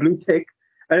get a blue tick,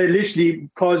 and it literally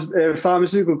caused a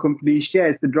pharmaceutical company's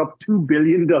shares to drop $2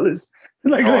 billion.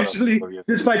 Literally,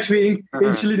 just by tweeting,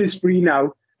 insulin is free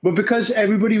now. But because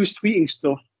everybody was tweeting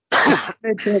stuff,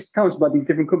 they made accounts about these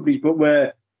different companies, but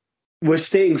we're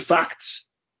stating facts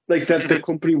that the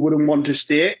company wouldn't want to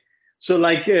state. So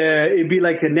it'd be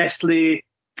like a Nestle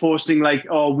posting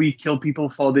oh, we kill people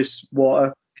for this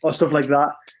water or stuff like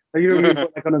that. Like, you know, when you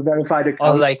put like on a verified Or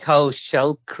account. like how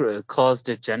Shell caused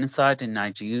a genocide in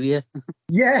Nigeria.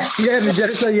 Yeah, the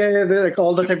genocide, like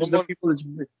all the types of people.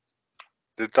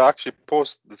 Did they actually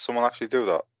post? Did someone actually do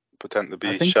that? Pretend to I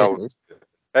be think Shell? they did.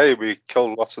 Hey, we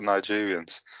killed lots of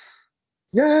Nigerians.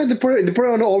 Yeah, they put it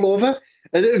on all over.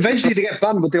 And eventually they get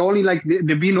banned, but they only like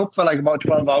they've been up for like about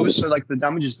 12 hours, so like the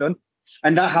damage is done.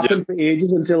 And that happened for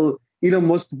ages until Elon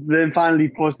Musk then finally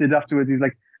posted afterwards. He's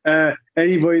like,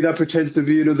 anybody that pretends to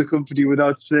be another company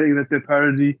without saying that they're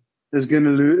parody is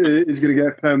gonna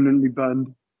get permanently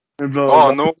banned. And blah,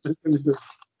 Oh blah, no! blah.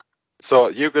 So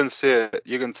you're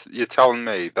telling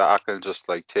me that I can just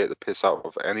like take the piss out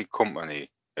of any company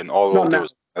and all Not they'll do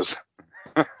now. is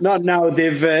Not now.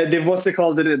 They've what's it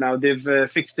called it now? They've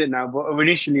fixed it now. But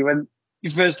initially, when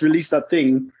you first released that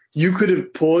thing, you could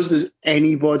have posed as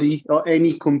anybody or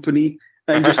any company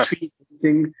and just tweet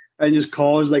anything and just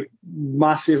cause like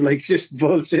massive like just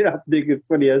bullshit happening. As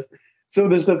funny as some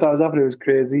of the stuff that was happening was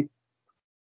crazy.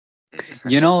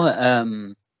 You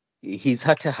know, he's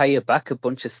had to hire back a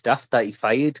bunch of staff that he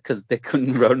fired because they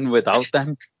couldn't run without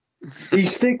them.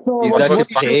 He's stick though. He's had to What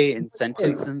pay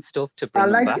incentives and stuff to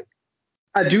bring them back.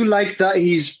 I do like that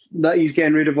he's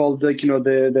getting rid of all the, like, you know,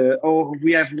 the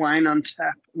we have wine on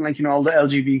tap, like, you know, all the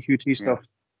LGBTQ stuff.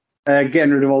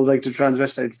 Getting rid of all like the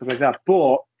transvestite and stuff like that.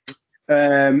 But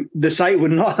the site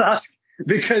would not ask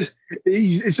because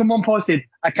someone posted,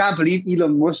 I can't believe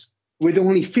Elon Musk with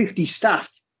only 50 staff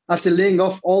after laying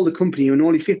off all the company and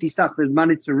only 50 staff has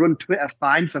managed to run Twitter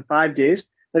fine for 5 days.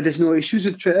 Like there's no issues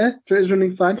with Twitter. Twitter's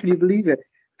running fine. Can you believe it?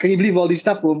 Can you believe all these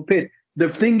staff were overpaid? The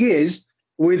thing is,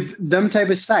 with them type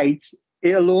of sites,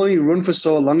 it'll only run for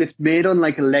so long. It's made on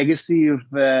like a legacy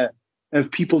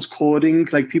of people's coding.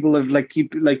 Like people have like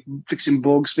keep like fixing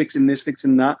bugs, fixing this,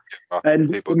 fixing that,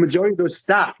 and people. the majority of those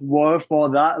staff were for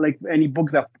that. Like any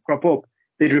bugs that crop up,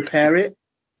 they'd repair it.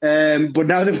 But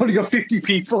now they've only got 50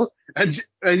 people, and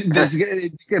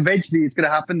eventually it's going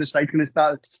to happen. The site's going to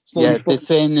start. Yeah, they're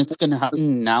saying it's going to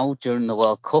happen now during the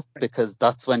World Cup because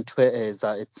that's when Twitter is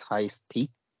at its highest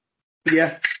peak.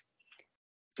 Yeah.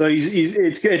 So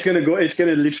it's going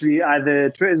to literally either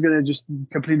Twitter's going to just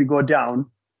completely go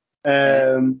down,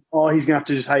 or he's going to have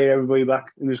to just hire everybody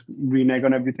back and just renege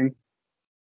on everything.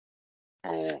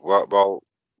 Oh well,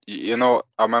 you know,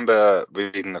 I remember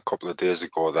reading a couple of days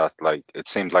ago that like it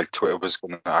seemed like Twitter was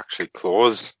going to actually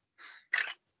close.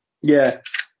 Yeah.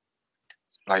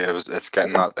 Like it's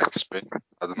getting that extreme.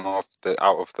 I don't know if they're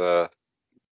out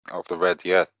of the red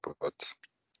yet, but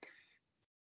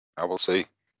I will see.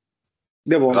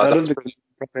 They won't. That- I don't that's-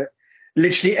 think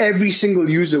literally every single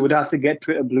user would have to get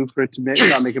Twitter Blue for it to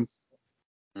start making.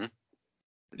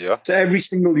 Yeah. So every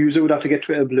single user would have to get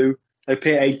Twitter Blue. They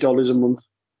pay $8 a month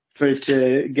for it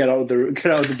to get out of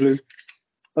the blue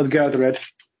or get out of the red.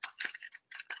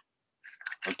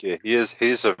 Okay.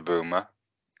 Here's a rumor.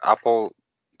 Apple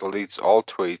deletes all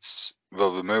tweets.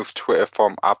 Will remove Twitter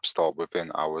from App Store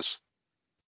within hours.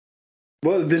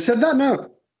 Well, they said that now.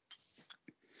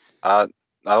 I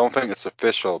don't think it's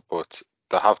official, but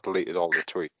they have deleted all the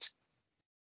tweets.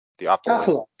 The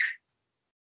Apple.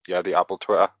 Yeah, the Apple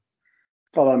Twitter.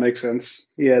 Oh, that makes sense.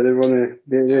 Yeah,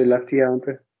 they're lefty, aren't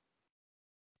they?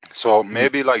 So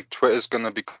maybe like Twitter's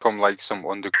gonna become like some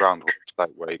underground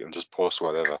website where you can just post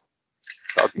whatever.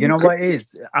 You know what it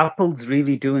is? Apple's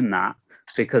really doing that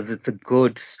because it's a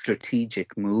good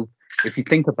strategic move. If you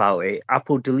think about it,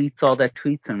 Apple deletes all their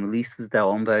tweets and releases their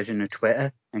own version of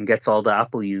Twitter and gets all the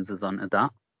Apple users onto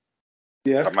that.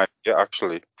 Yeah, That might, yeah,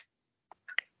 actually.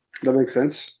 that makes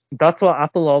sense. That's what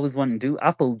Apple always want to do.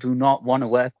 Apple do not want to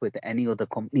work with any other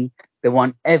company. They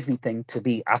want everything to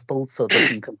be Apple so they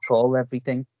can control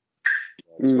everything.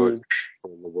 It's good for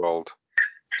the world.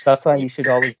 That's why you should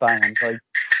always buy Android.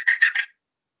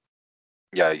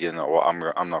 Yeah, you know what?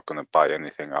 I'm not gonna buy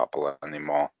anything Apple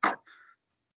anymore. You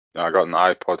know, I got an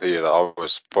iPod here that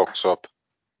always fucks up.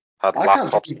 Had I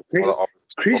can't laptops. believe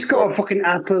Chris got a fucking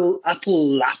Apple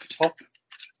laptop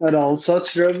and all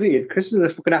sorts. You know what I mean? Chris is a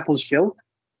fucking Apple shill.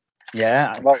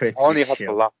 Yeah, Well, Chris, I only you had the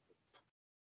shill. laptop.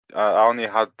 I only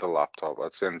had the laptop.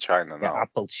 It's in China Yeah, now.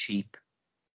 Apple cheap.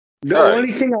 The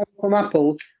only thing I had from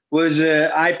Apple was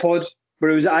iPod, but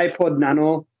it was iPod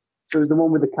Nano. So it was the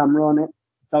one with the camera on it.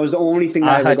 That was the only thing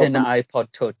I I ever had got an from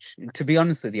iPod Touch. To be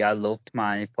honest with you, I loved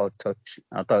my iPod Touch.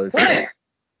 I thought it was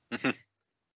sick.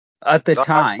 At the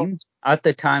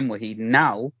time, Wahid,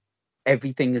 now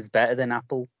everything is better than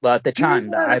Apple. But at the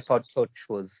time, the iPod Touch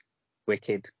was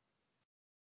wicked.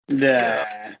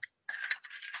 Yeah.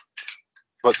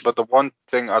 But the one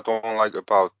thing I don't like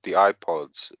about the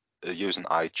iPods is using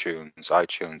iTunes.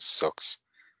 iTunes sucks.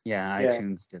 Yeah, Yeah.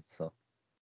 iTunes did so.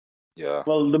 Yeah.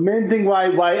 Well, the main thing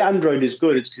why Android is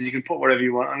good is because you can put whatever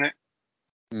you want on it.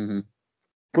 Mm-hmm.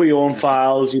 Put your own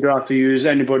files. You don't have to use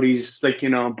anybody's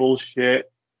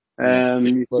bullshit. You But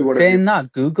do whatever saying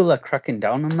that, Google are cracking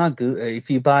down on that. If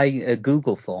you buy a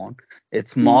Google phone,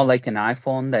 it's more like an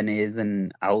iPhone than it is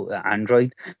an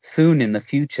Android. Soon in the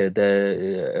future,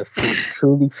 the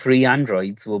truly free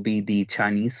Androids will be the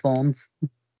Chinese phones,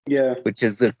 Yeah. which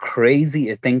is crazy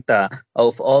to think that out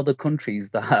of all the countries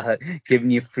that are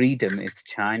giving you freedom, it's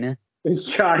China. It's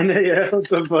China, yeah. What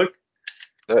the fuck?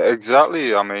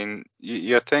 Exactly. I mean,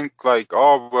 you think like,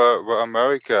 oh, we're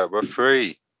America, we're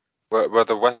free, we're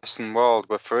the Western world,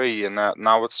 we're free, and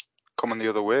now it's coming the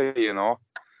other way.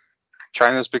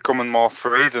 China's becoming more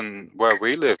free than where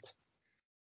we live.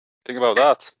 Think about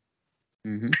that.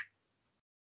 Hmm.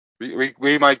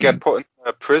 We might get put in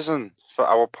a prison for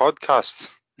our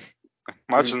podcasts.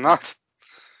 Imagine that.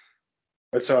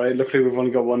 It's all right. Luckily, we've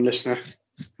only got one listener.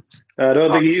 I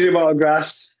don't think he's about a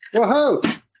grass. Whoa!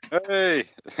 Hey.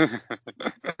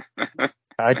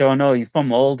 I don't know. He's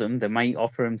from Oldham. They might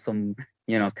offer him some,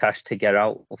 cash to get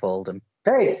out of Oldham.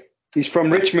 Hey, he's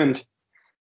from Richmond.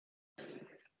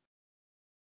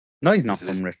 No, he's not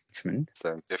Is from Richmond.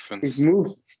 Same difference. He's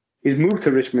moved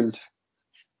to Richmond.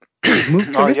 He's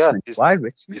moved to Oh Richmond. yeah, Why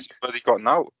Richmond? he's already gotten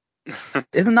out.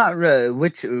 Isn't that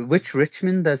which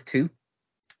Richmond? There's two.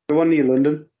 The one near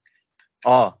London.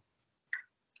 Oh,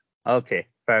 okay,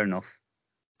 fair enough.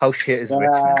 How shit is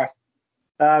Richmond?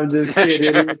 I'm just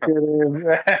kidding.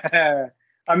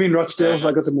 I mean Rochdale.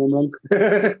 I got the name wrong.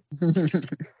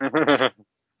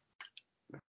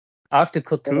 I have to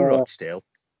cut through Rochdale.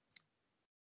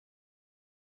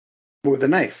 With a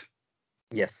knife.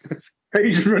 Yes.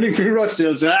 He's running through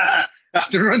Rochdale. So I have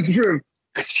to run through.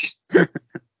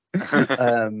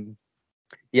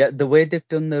 Yeah, the way they've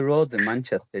done the roads in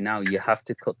Manchester now, you have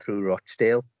to cut through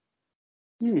Rochdale.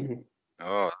 Hmm.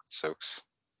 Oh, that sucks.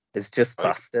 It's just Right.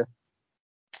 faster.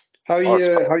 How are you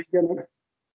getting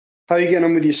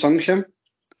on with your song, Shem?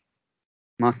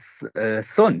 My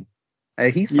son,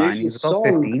 he's Yeah, fine. your He's about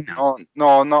song. 15 now.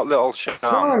 No, not little Sham.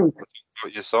 Song.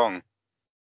 But your song.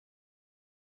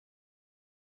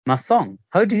 My song.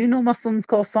 How do you know my son's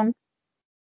called Song?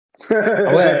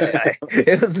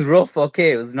 It was rough.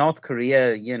 Okay, it was North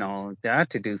Korea. They had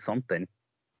to do something.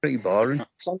 Pretty boring.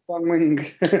 Song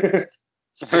wing.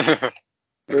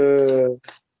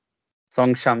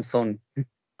 Song Sham Sun.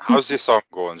 How's your song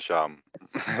going, Sham?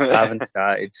 I haven't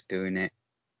started doing it.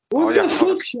 What Oh, the yeah.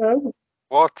 fuck, Shem?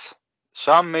 What?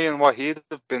 Sham, me and Wahid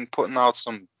have been putting out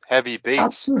some heavy beats.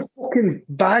 Absolute fucking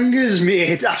bangers,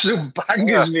 mate. Absolute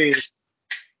bangers, mate.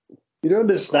 You don't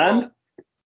understand?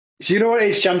 So you know what it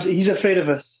is, Shams? He's afraid of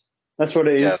us. That's what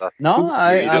it is. Yeah, No,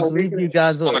 I just- believe you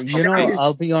guys.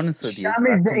 I'll be honest with you. Sham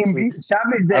is the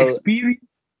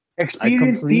experienced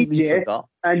completely DJ, forgot.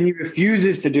 and he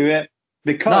refuses to do it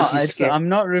No, because he's scared. I'm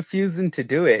not refusing to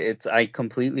do it. I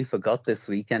completely forgot this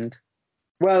weekend.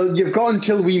 Well, you've got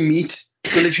until we meet.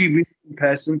 We'll literally meet in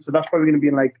person, so that's why we're going to be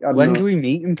in like, I don't When know. do we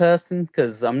meet in person?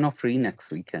 Because I'm not free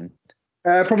next weekend.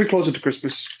 Probably closer to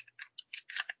Christmas.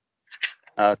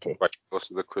 Okay. Right, close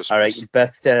to the Christmas. All right.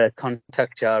 Best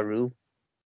contact Ja Rule.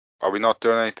 Are we not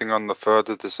doing anything on the 3rd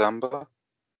of December?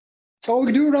 Oh, we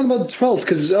can do it around about the 12th,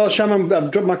 because, Sham,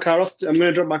 I've dropped my car off. I'm going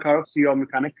to drop my car off to your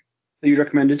mechanic that you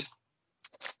recommended.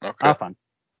 Okay. Fine.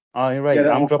 Oh, you're right.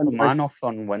 Yeah, I'm dropping and- mine off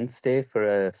on Wednesday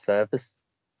for a service.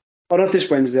 Oh, not this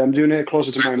Wednesday. I'm doing it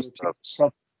closer to mine.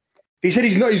 He said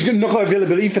he's not got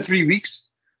availability for 3 weeks.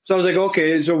 So I was like,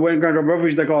 okay. So when Grand Rob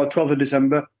he's like, 12th of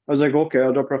December. I was like, okay,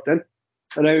 I'll drop her off then.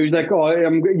 And I was like,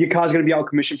 your car's going to be out of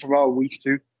commission for about a week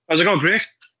too. I was like, oh, great.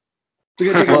 So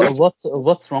you're gonna take a week.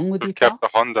 What's wrong with We've your car? kept the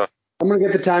Honda. I'm going to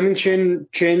get the timing chain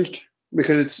changed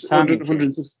because it's Timing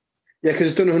 106. Yeah, because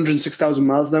it's done 106,000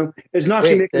 miles now. It's not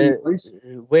actually making any noise.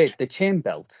 Wait, the chain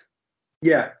belt.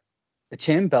 Yeah. The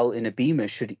chain belt in a Beamer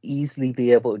should easily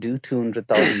be able to do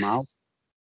 200,000 miles.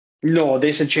 No,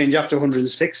 they said change after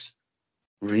 106.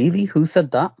 Really? Who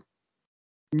said that?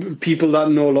 People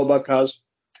that know a lot about cars.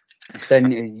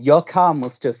 Then your car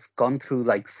must have gone through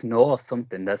like snow or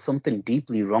something. There's something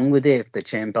deeply wrong with it if the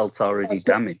chain belt's already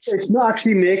damaged. It's not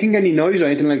actually making any noise or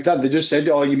anything like that. They just said,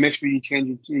 you make sure you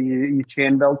change your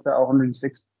chain belt at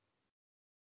 106.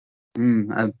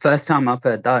 First time I've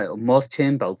heard that. Most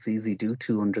chain belts easily do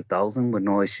 200,000 with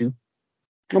no issue.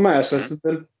 I might assess it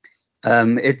then.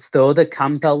 It's the other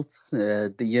cam belts,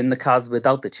 in the cars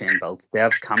without the chain belts. They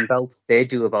have cam belts. They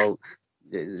do about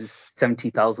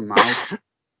 70,000 miles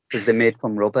because they're made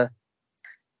from rubber.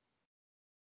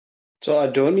 So I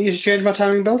don't need to change my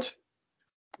timing belt?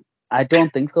 I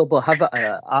don't think so, but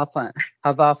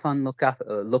have Arfan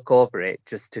look over it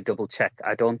just to double check.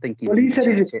 I don't think you Well, he need to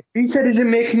said change it. he said, is it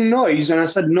making noise? And I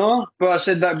said no, but I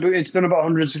said that it's done about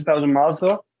 106,000 miles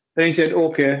though. Then he said,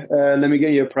 okay, let me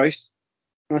get you a price.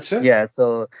 That's it. Yeah,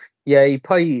 so yeah, you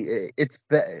probably it's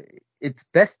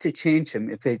best to change them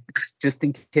if it just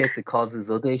in case it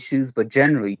causes other issues. But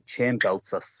generally, chain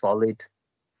belts are solid.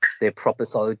 They're proper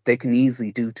solid. They can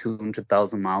easily do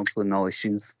 200,000 miles with no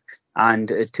issues. And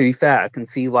to be fair, I can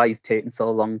see why he's taking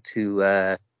so long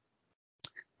to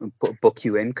book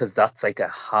you in, because that's like a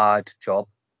hard job.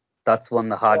 That's one of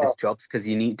the hardest jobs because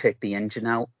you need to take the engine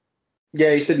out.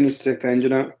 Yeah, he said he needs to take the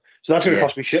engine out. So that's going to Yeah.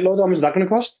 cost me shitload. How much is that going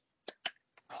to cost?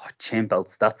 Oh, chain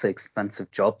belts, that's an expensive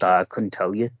job that I couldn't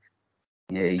tell you.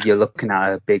 Yeah, you're looking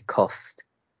at a big cost.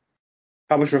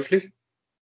 How much roughly?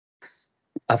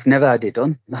 I've never had it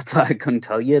done. That's why I couldn't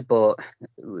tell you. But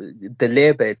the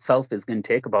labour itself is going to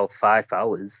take about 5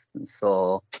 hours.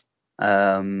 So,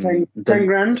 10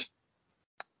 grand?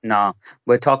 No,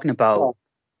 we're talking about,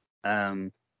 Oh.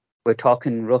 we're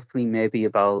talking roughly maybe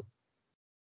about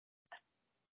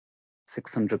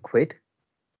 600 quid.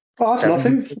 Oh, that's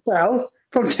 700. nothing. What the hell?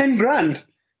 From 10 grand?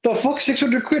 The fuck,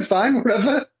 600 quid, fine,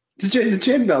 whatever. To change the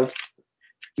chain belt.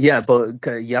 Yeah, but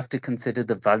you have to consider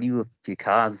the value of your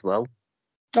car as well.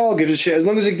 Oh, I'll give it a shit. As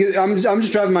long as I'm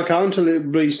just driving my car until it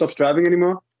really stops driving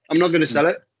anymore. I'm not going to sell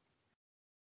it.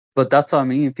 But that's what I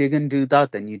mean. If you're going to do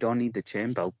that, then you don't need the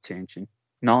chain belt changing.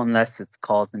 Not unless it's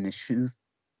causing issues.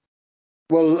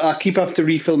 Well, I keep have to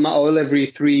refill my oil every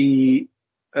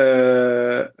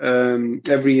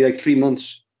like 3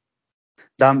 months.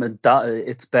 That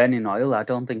it's burning oil. I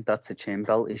don't think that's a chain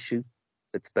belt issue.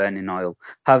 It's burning oil.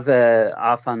 Have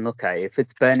Arfan look at it. If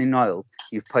it's burning oil,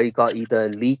 you've probably got either a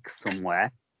leak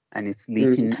somewhere and it's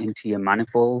leaking into your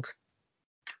manifold.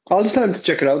 I'll just tell him to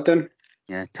check it out then.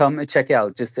 Yeah, tell him to check it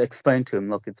out. Just explain to him,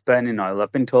 look, it's burning oil.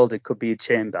 I've been told it could be a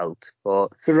chain belt, but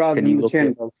Rather can you than the look chain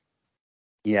at? belt.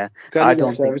 Yeah, I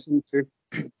don't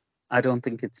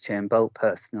think it's chain belt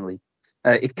personally.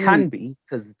 It can be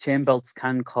because chain belts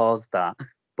can cause that,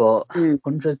 but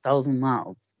 100,000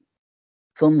 miles.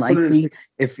 It's unlikely.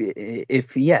 If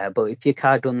your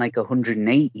car done like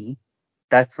 180,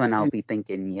 that's when I'll be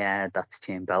thinking, yeah, that's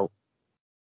chain belt.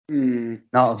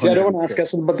 Not See, I don't want to 106.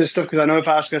 ask Esson about this stuff because I know if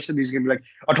I ask Esson, he's going to be like,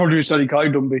 I told you to study car,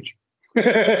 you dumb bitch.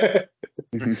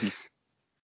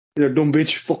 You're a dumb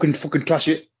bitch, fucking trash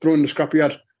it, throw it in the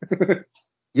scrapyard.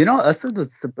 You know, I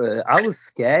was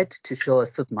scared to show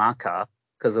Asad my car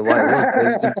because of what it was, but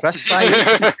he's impressed by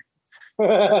it.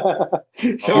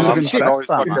 He was impressed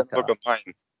by my car. Look at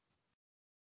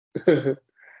mine.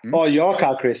 Oh, your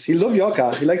car, Chris. He loves your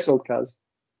car. He likes old cars.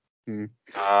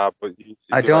 But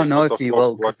I don't know if he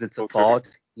will because it's a Ford.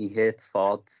 He hates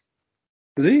Fords.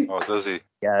 Does he? Oh, does he?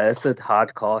 Yeah, Asad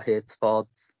hardcore hates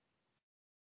Fords.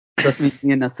 Trust me,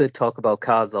 me and Asad talk about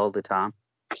cars all the time.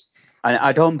 And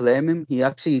I don't blame him. He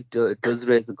actually does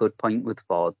raise a good point with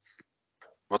Fords.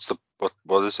 What is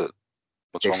it?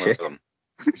 What's They're wrong shit. with them?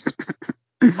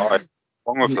 What's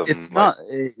wrong with them? It's not.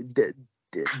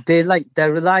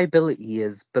 Their reliability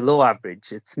is below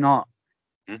average. It's not.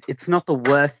 It's not the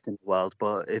worst in the world,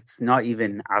 but it's not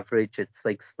even average. It's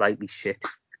like slightly shit.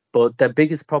 But the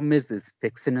biggest problem is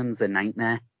fixing them's a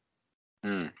nightmare.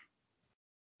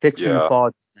 Fixing a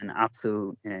Ford is an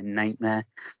absolute nightmare.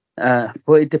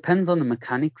 But it depends on the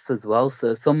mechanics as well.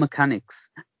 So some mechanics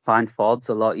find Fords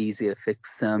a lot easier to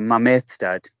fix. My mate's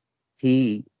dad,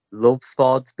 he loves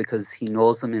Fords because he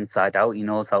knows them inside out. He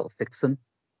knows how to fix them.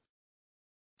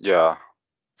 Yeah.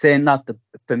 Saying that,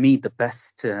 for me, the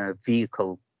best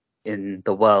vehicle in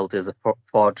the world is a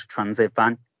Ford Transit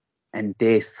van, and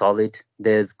they're solid.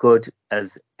 They're as good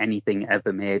as anything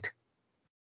ever made.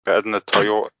 Better than the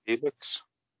Toyota Helix?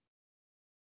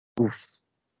 Oof.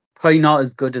 Probably not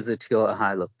as good as a Toyota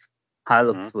Hilux.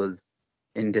 Hilux was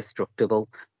indestructible,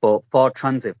 but Ford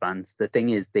Transit vans, the thing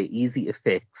is, they're easy to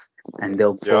fix and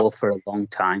they'll go for a long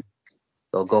time.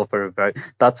 They'll go for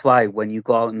that's why when you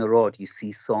go out on the road, you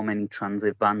see so many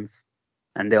transit vans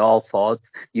and they're all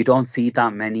Fords. You don't see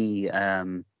that many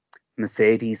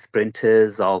Mercedes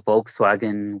Sprinters or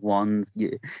Volkswagen ones.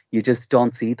 You just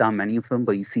don't see that many of them,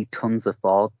 but you see tons of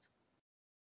Fords.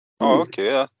 Oh, okay.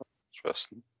 Yeah.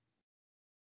 Interesting.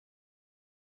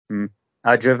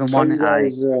 I driven one.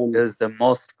 Guys, it was the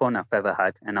most fun I've ever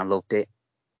had, and I loved it.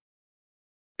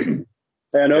 I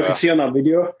know, I can see on that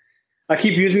video. I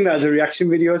keep using that as a reaction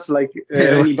video to like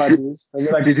any bad news.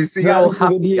 Like, did you see how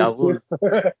happy I was?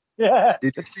 Yeah.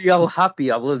 Did you see how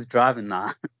happy I was driving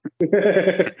that?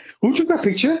 Who took that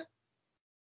picture?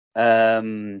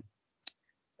 A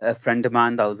friend of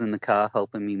mine that was in the car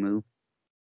helping me move.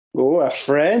 Oh, a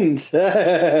friend.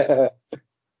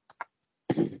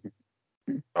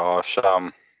 Oh,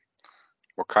 Sham,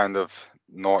 what kind of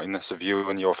naughtiness have you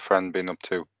and your friend been up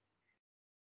to?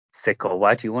 Sicko,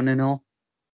 why do you want to know?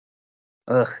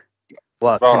 Ugh.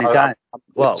 What, Well, can a guy... it's a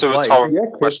what is it? rhetorical Yeah,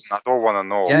 Chris. question. I don't want to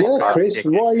know. Yeah, Yeah, Chris,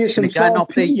 why are you Can some a guy not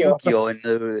play saltpeter?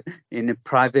 Yu-Gi-Oh in a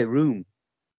private room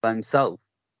by himself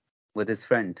with his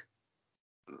friend?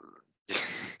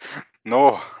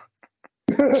 No.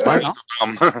 It's Why very not?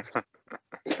 haram.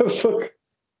 The fuck?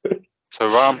 It's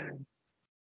haram.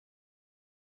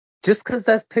 Just because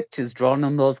there's pictures drawn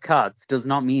on those cards does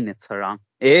not mean it's haram.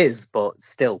 It is, but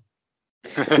still.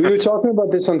 We were talking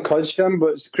about this on Kodsham,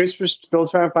 but Chris was still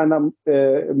trying to find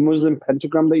that Muslim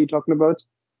pentagram that you're talking about.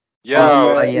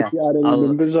 Yeah, yeah. If you add any I'll-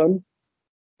 numbers on.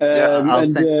 Yeah, I'll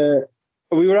send-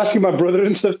 We were asking my brother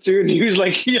and stuff too, and he was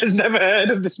like, he has never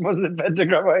heard of this Muslim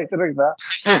pentagram or anything like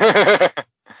that.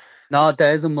 No,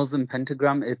 there is a Muslim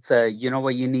pentagram. It's you know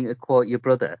what you need to quote your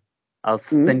brother. I'll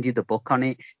send you the book on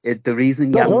it. The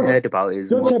reason you haven't don't- heard about it is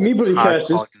don't tell me Muslims bloody curses.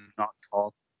 hardcore do not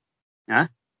talk. Huh?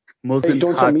 Muslims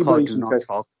don't tell me hardcore bloody do not curses.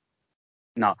 talk.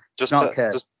 No, just not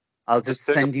curse. just I'll just just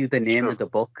take a send you the name picture of the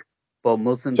book. But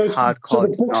Muslims So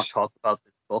hardcore the do not book's... talk about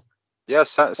this book. yeah.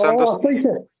 Send Oh, us. I thought you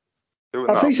said... Do it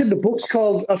I thought now. you said the book's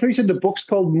called. I thought you said the book's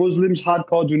called Muslims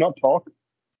Hardcore Do Not Talk.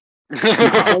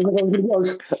 I was going to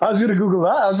Google that.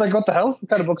 I was like, what the hell? What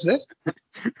kind of book is this?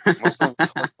 Muslims.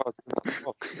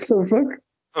 Fuck. The fuck?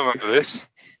 I remember this.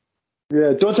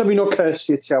 Yeah, don't tell me no curse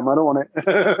shit, Sam. I don't want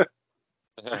it.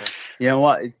 You know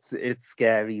what? It's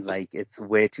scary. Like it's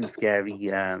way too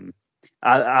scary.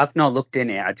 I've not looked in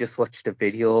it. I just watched a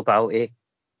video about it,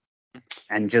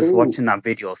 and just Ooh. watching that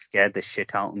video scared the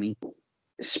shit out of me.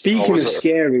 Speaking was of it?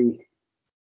 scary,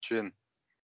 Chin.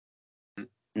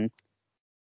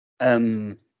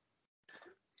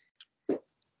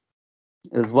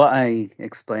 Is what I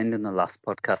explained in the last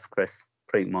podcast, Chris.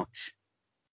 Pretty much.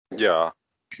 Yeah.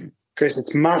 Chris,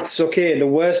 it's maths. Okay, the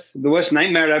worst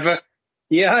nightmare ever.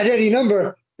 Yeah, I had any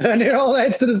number, and it all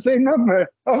adds to the same number.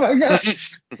 Oh my god.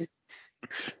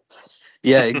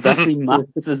 Yeah, exactly.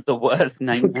 Maths is the worst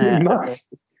nightmare. ever. Maths.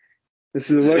 This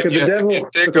is the work of the If devil. you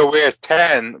take away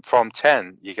 10 from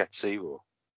 10, you get 0.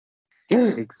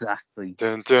 Exactly.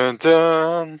 Dun dun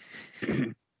dun.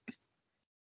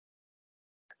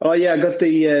 Oh yeah, I got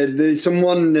the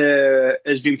someone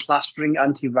has been plastering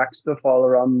anti-vax stuff all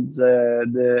around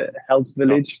the health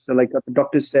village. So like at the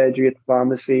doctor's surgery, at the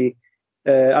pharmacy,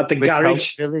 at the Which health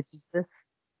garage. village is this?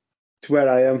 It's where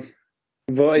I am.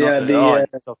 But Not- yeah,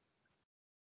 stop.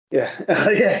 yeah,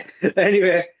 yeah.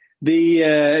 Anyway,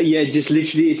 just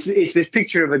literally, it's this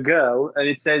picture of a girl, and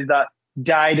it says that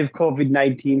died of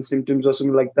COVID-19 symptoms or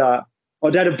something like that, or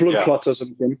died of blood Yeah. clots or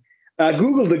something. I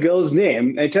googled the girl's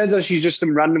name. And it turns out she's just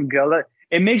some random girl.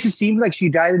 It makes it seem like she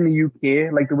died in the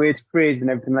UK, like the way it's phrased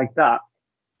and everything like that.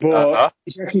 But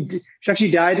she actually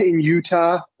died in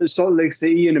Utah, Salt Lake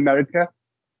City in America,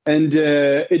 and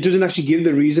it doesn't actually give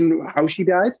the reason how she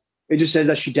died. It just says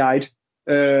that she died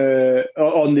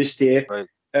on this day, Right.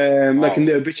 like in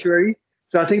the obituary.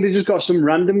 So I think they just got some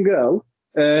random girl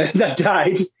that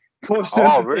died. Posted Oh,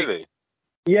 the thing. really?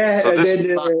 Yeah. So and this is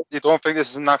then, not, you don't think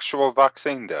this is an actual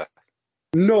vaccine there?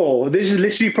 no, this is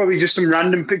literally probably just some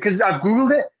random, because I've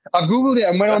googled it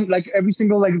and went on like every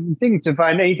single like thing to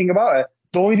find anything about her.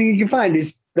 The only thing you can find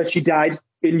is that she died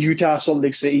in Utah, Salt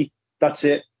Lake City. That's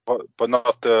it. But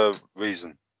not the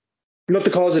reason. Not the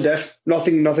cause of death.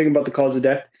 Nothing about the cause of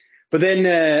death. But then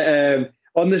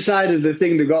on the side of the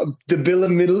thing, they've got the Bill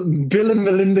and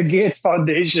Melinda Gates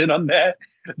Foundation on there.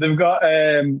 They've got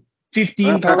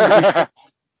 £15.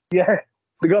 Yeah,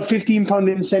 they got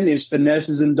 £15 incentives for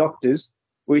nurses and doctors.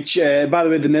 Which, by the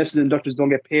way, the nurses and doctors don't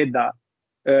get paid that.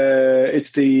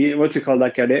 It's the what's it called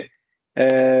that get it?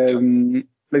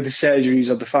 Like the surgeries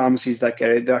or the pharmacies that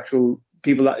get it. The actual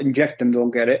people that inject them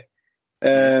don't get it.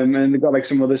 And they got like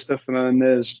some other stuff, and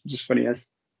there's just funny as.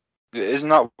 Isn't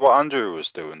that what Andrew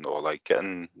was doing though? Like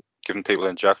giving people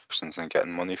injections and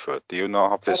getting money for it. Do you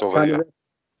not have this over here?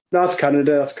 No, that's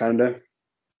Canada. That's Canada.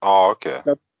 Oh, okay.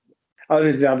 I don't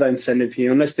think they have that incentive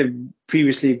here unless they've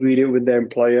previously agreed it with their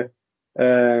employer.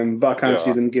 But I can't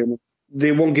see them giving.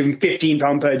 They won't give them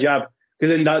 £15 per jab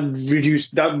because then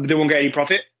that they won't get any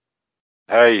profit.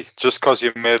 Hey, just because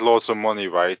you made loads of money,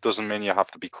 right, doesn't mean you have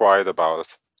to be quiet about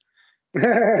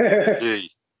it.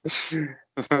 Gee. Was it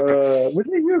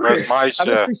you, Where's Chris? my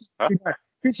share? Huh?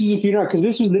 Chris, if you know, because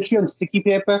this was literally on sticky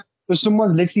paper. So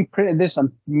someone literally printed this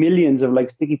on millions of like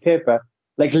sticky paper,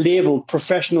 like labeled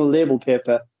professional label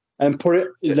paper, and put it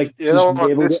like You know what,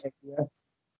 labeled this- it.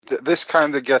 this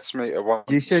kind of gets me at once.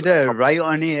 You should write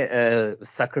on it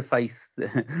sacrifice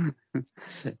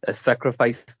a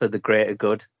sacrifice for the greater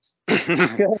good.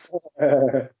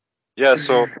 Yeah,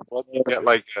 so what do you get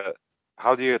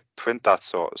how do you print that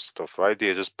sort of stuff, right? Do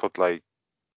you just put it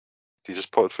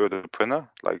through the printer?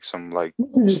 Like some They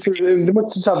must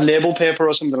just have label paper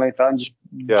or something like that and just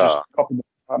copy it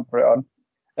and put it on.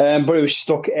 But it was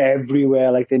stuck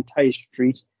everywhere, like the entire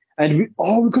street. And we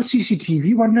got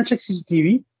CCTV. Why didn't I check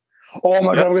CCTV? Oh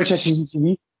my God, I'm going to check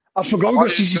CCTV. I forgot we got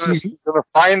CCTV.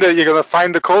 You're gonna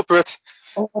find the culprit.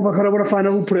 Oh my God, I want to find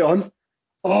out who put it on.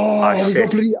 Oh we shit!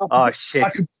 got bloody, Oh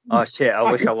shit!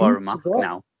 I wish I wore a mask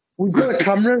now. We've got a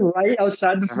camera right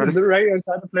outside the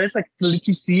place. I can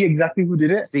literally see exactly who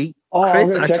did it. See,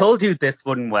 Chris, I told you this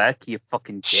wouldn't work. You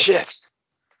fucking dick. Shit!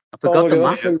 I forgot the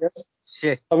mask.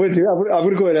 Shit! I'm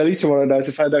gonna go in early tomorrow now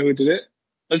to find out who did it.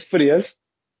 That's pretty, yes.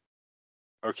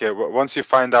 Okay, well, once you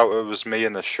find out it was me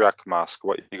in the Shrek mask,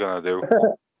 what are you gonna do?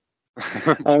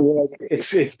 I'm like,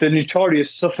 it's the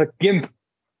notorious Suffolk Gimp.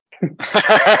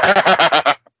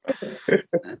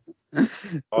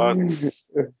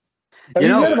 You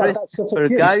know, Chris, for a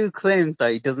guy who claims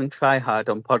that he doesn't try hard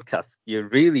on podcasts, you're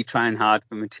really trying hard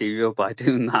for material by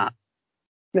doing that.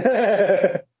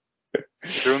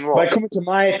 Doing what? By coming to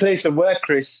my place of work,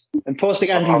 Chris, and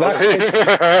posting anti-vax.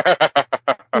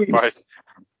 By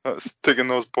sticking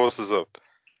those posters up.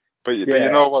 But you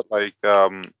know what? Like,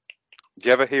 do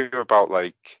you ever hear about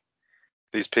like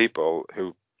these people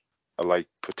who are like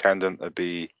pretending to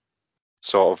be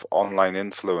sort of online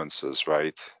influencers,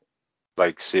 right?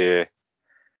 Like, say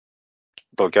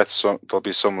there'll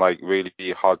be some like really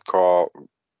hardcore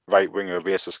right winger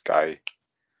racist guy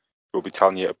who'll be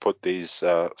telling you to put these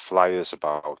flyers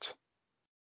about,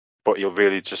 but you'll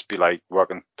really just be like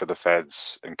working for the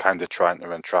feds and kind of trying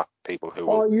to entrap people who.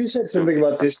 Oh, you said something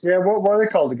about this. Yeah, what are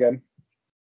they called again?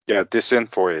 Yeah,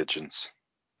 disinfo agents.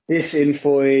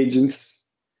 Disinfo agents.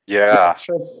 Yeah.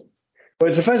 Well,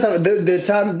 it's the first time. The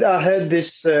time I heard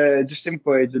this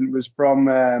disinfo agent was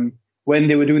from when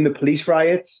they were doing the police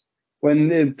riots, when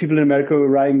the people in America were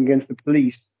rioting against the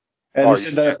police, and they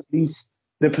said that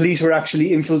the police were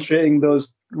actually infiltrating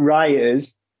those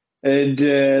rioters and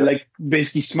like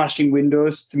basically smashing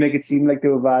windows to make it seem like they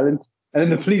were violent, and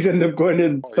then the police ended up going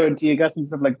and throwing tear gas and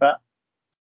stuff like that.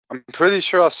 I'm pretty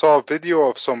sure I saw a video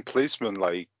of some policeman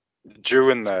like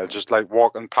during there, just like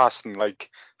walking past and like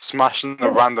smashing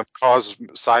a random car's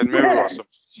side mirror or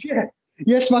something.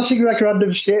 Yeah, smashing like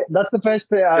random shit. That's the first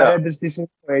bit I heard this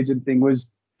agent thing was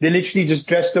they literally just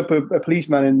dressed up a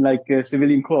policeman in like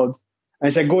civilian clothes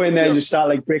and said go in there and just start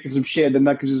like breaking some shit, and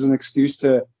that gives us an excuse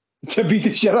to beat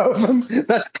the shit out of them.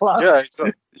 That's class.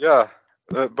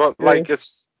 But like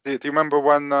it's. Do you remember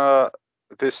when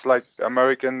this like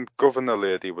American governor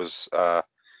lady was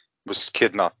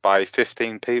kidnapped by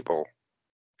 15 people?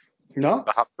 No.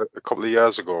 That happened a couple of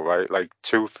years ago, right? Like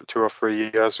two or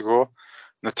 3 years ago.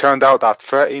 And it turned out that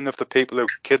 13 of the people who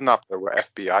kidnapped her were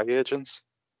FBI agents.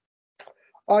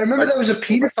 I remember there was a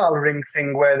paedophile ring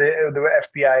thing where they were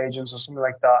FBI agents or something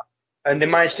like that. And they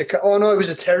managed to... Oh, no, it was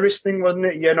a terrorist thing, wasn't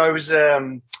it? Yeah, no, it was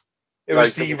the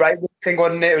right-wing thing,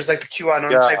 wasn't it? It was like the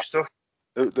QAnon type stuff.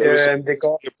 There was a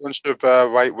bunch of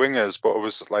right-wingers, but it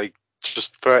was like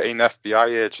just 13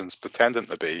 FBI agents pretending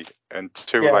to be, and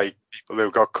two like people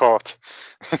who got caught.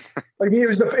 Like it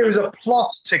was a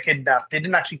plot to kidnap. They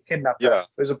didn't actually kidnap them. Yeah. It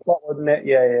was a plot, wasn't it?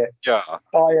 Yeah.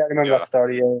 Oh yeah, I remember that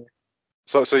story. Yeah.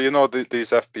 So you know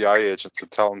these FBI agents are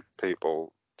telling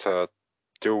people to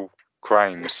do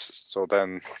crimes. So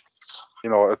then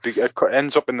it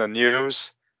ends up in the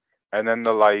news, and then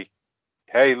they're like,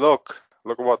 "Hey, look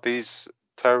at what these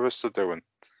terrorists are doing."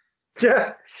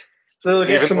 Yeah. So they'll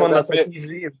get someone that's like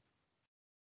easily.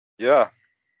 Yeah.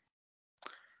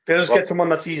 They'll just get someone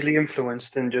that's easily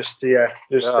influenced and just.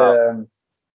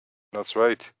 That's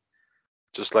right.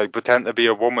 Just like pretend to be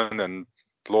a woman and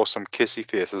blow some kissy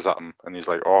faces at him, and he's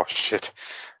like, "Oh shit,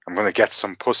 I'm gonna get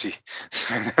some pussy."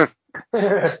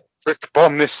 Quick,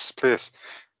 bomb this place.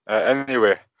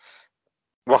 Anyway,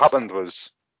 what happened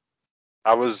was,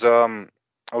 I was on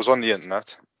the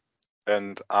internet,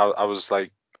 and I was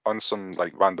like on some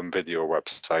like random video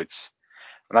websites,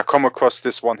 and I come across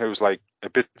this one who's like a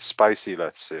bit spicy,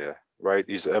 let's say, right?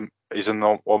 He's an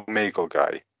Omegle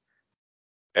guy,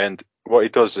 and what he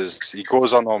does is he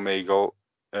goes on Omegle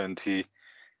and he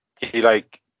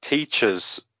like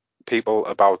teaches people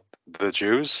about the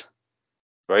Jews,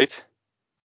 right?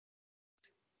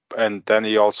 And then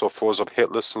he also throws up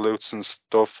Hitler salutes and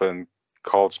stuff and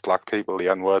calls black people the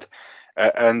N-word.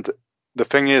 And the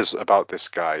thing is about this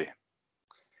guy,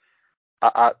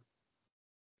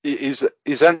 he's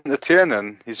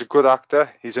entertaining. He's a good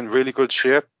actor. He's in really good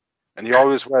shape, and he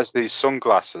always wears these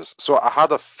sunglasses. So I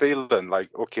had a feeling like,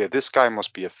 okay, this guy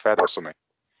must be a Fed or something.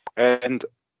 And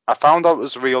I found out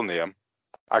his real name.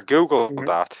 I googled Mhm.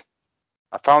 that.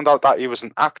 I found out that he was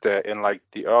an actor in like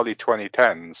the early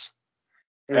 2010s.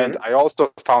 And I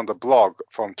also found a blog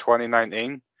from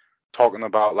 2019 talking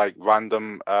about like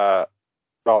random,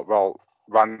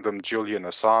 random Julian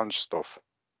Assange stuff.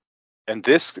 And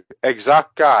this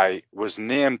exact guy was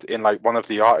named in like one of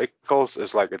the articles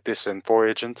as like a disinfo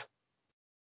agent.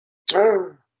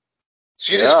 Oh.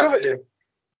 So you Yeah. discovered him?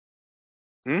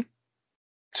 Hmm?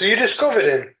 So you discovered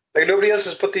him? Like nobody else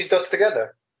has put these dots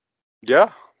together?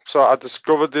 Yeah. So I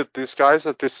discovered that this guy's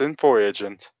a disinfo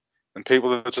agent, and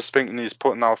people are just thinking he's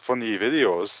putting out funny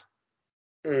videos.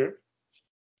 Mm.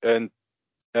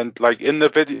 And like in the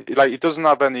video, like he doesn't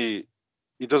have any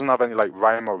like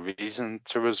rhyme or reason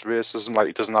to his racism. Like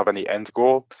he doesn't have any end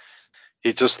goal.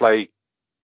 He just like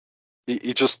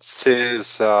he just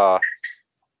says to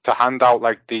hand out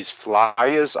like these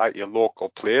flyers at your local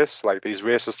place, like these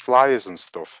racist flyers and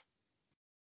stuff.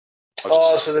 Or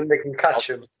Oh, just so then they can catch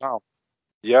him.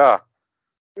 yeah.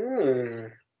 Hmm.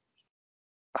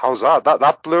 How's that?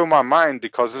 That blew my mind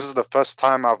because this is the first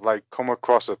time I've like come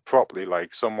across it properly,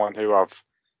 like someone who I've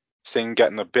seen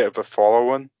getting a bit of a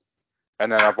following,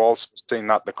 and then I've also seen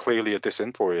that they're clearly a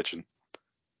disinfo agent.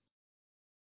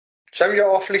 Sam, you're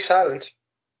awfully silent.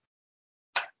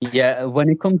 Yeah, when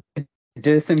it comes to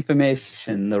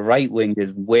disinformation, the right wing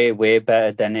is way, way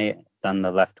better than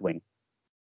the left wing.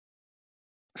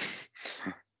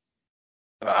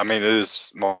 I mean, it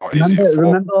is more easy for.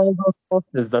 Remember all those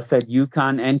posters that said you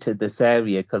can't enter this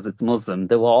area because it's Muslim?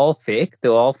 They were all fake. They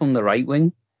were all from the right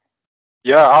wing.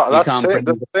 Yeah, You that's can't it. bring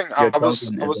The thing your I dog was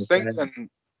into this area. thinking.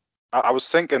 I was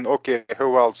thinking, okay,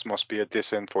 who else must be a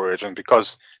disinfo agent?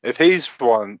 Because if he's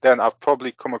one, then I've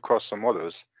probably come across some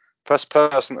others. First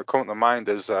person to come to mind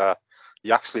is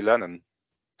Yaxley Lennon.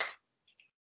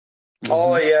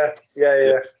 Oh, yeah.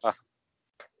 Ah,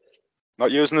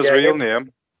 not using his Yeah, real him.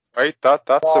 name, right? That's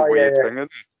a Oh, yeah, weird yeah. thing,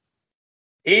 isn't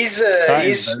it? That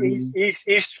is very...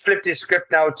 He's flipped his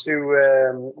script now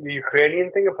to the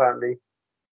Ukrainian thing apparently.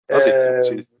 Has he? Um,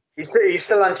 Jeez. he's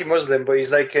still anti-Muslim, but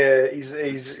he's like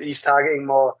he's targeting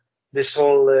more this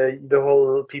whole the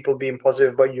whole people being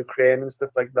positive about Ukraine and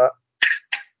stuff like that.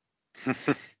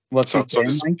 What's he So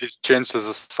saying, Mike? he's changed his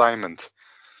assignment.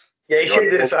 Yeah, he You're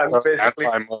did this basically.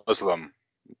 anti-Muslim.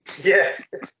 Yeah,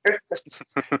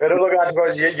 I don't look at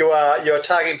because you're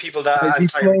tagging people that are Is he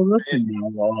anti. pro-Russian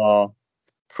now or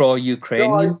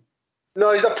pro-Ukrainian?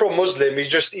 No, he's not pro-Muslim. He's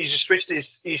just switched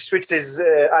his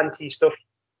anti stuff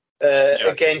Yeah,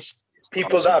 against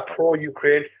people that are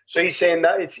pro-Ukraine. So he's saying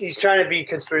that he's trying to be a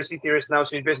conspiracy theorist now.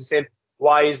 So he's basically saying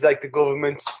why is like the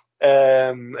government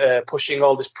pushing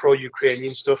all this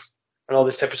pro-Ukrainian stuff and all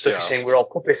this type of stuff. Yeah. He's saying we're all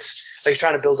puppets. Like he's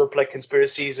trying to build up like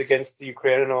conspiracies against the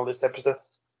Ukraine and all this type of stuff.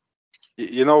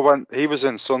 You know, when he was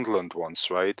in Sunderland once,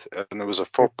 right, and there was a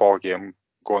football game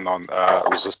going on. It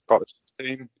was a Scottish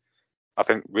team. I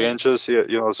think Rangers. You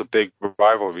know, it's a big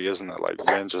rivalry, isn't it? Like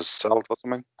Rangers Celtic or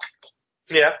something.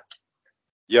 Yeah.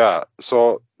 Yeah.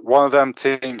 So one of them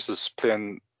teams is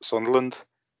playing Sunderland,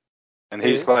 and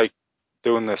he's like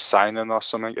doing a signing or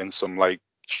something in some like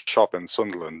shop in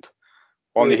Sunderland.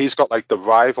 Only he's got like the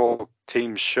rival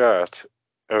team shirt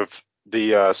of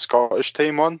the Scottish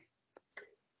team on.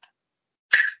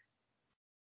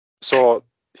 So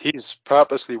he's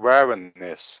purposely wearing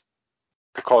this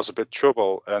to cause a bit of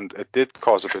trouble, and it did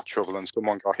cause a bit of trouble, and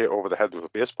someone got hit over the head with a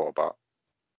baseball bat.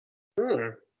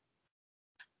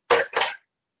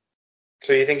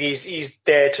 So you think he's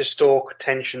there to stoke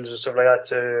tensions and stuff like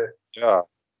that Yeah,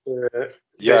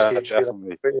 basically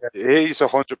definitely. yeah. He's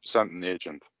 100% an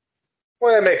agent.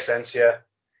 Well, that makes sense, yeah.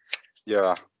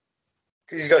 Yeah.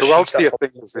 He's got Who else sheep do you that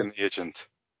think is an agent?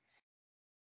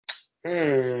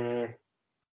 Hmm.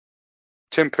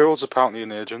 Tim Pool's apparently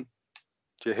an agent.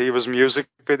 Did you hear his music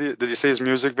video? Did you see his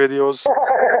music videos?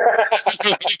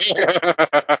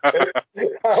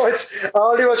 I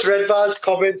only watch Red Bar's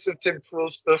comments of Tim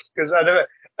Pool's stuff because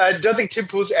I don't think Tim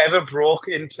Pool's ever broke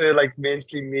into like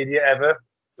mainstream media ever.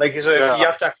 Like, so if you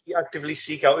have to actually actively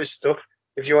seek out his stuff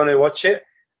if you want to watch it.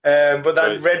 But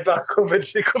that Red Bar covered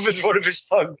one of his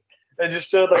songs and just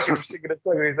showed like him singing a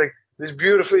song. And he's like, "This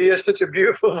beautiful, he has such a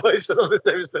beautiful voice," and all this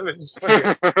type of stuff. It's funny.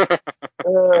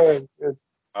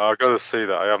 I gotta see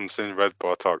that. I haven't seen Red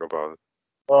Bar talk about it.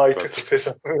 Oh, he took the piss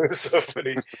off. It was so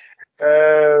funny.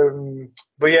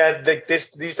 But yeah,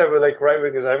 these type of like right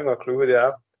wingers, I haven't got a clue who they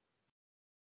are.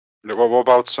 What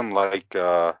about some like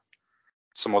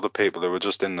some other people that were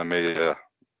just in the media?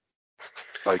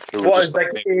 Like who What just is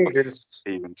like agents?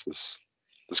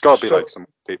 There's got to be like some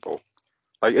people.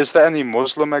 Like, is there any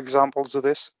Muslim examples of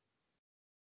this?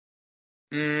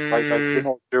 Like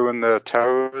during the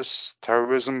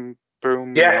terrorism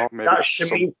boom. Yeah,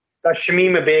 Maybe that's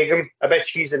Shamima Begum. I bet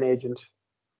she's an agent.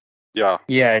 Yeah.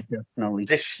 Yeah, definitely.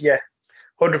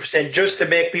 100%. Just to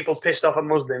make people pissed off at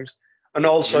Muslims, and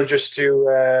also just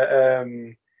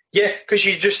to because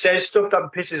she just says stuff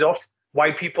that pisses off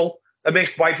white people. It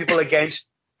makes white people against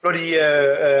bloody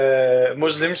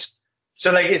Muslims.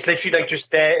 So like it's literally like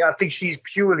just there. I think she's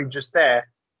purely just there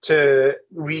to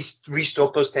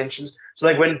restoke those tensions. So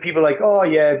like when people are like, oh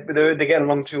yeah, they're getting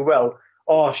along too well.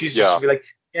 Oh, she's just be like,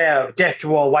 yeah, death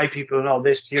to all white people and all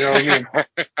this. You know what I mean?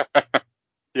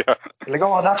 Yeah. Like,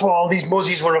 oh, that's what all these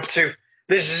muzzies were up to.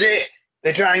 This is it.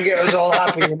 They try and get us all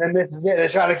happy, and then this is it. They're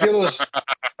trying to kill us.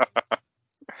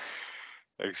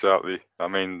 Exactly. I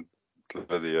mean,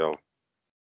 bloody hell.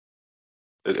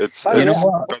 It's You know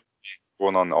what?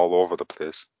 going on all over the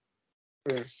place.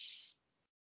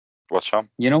 What's Sam?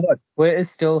 You know what? Twitter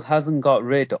still hasn't got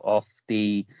rid of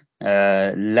the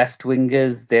left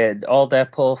wingers. All their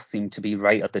posts seem to be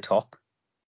right at the top.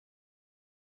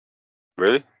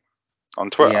 Really? On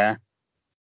Twitter? Yeah.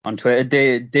 On Twitter.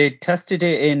 They tested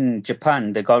it in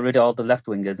Japan. They got rid of all the left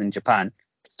wingers in Japan,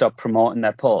 stopped promoting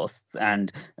their posts,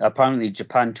 and apparently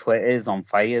Japan Twitter is on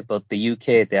fire, but the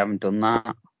UK, they haven't done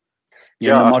that.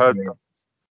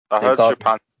 I heard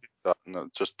Japan that, and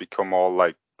it just become all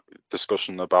like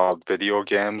discussion about video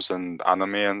games and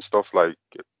anime and stuff. Like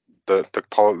the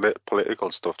political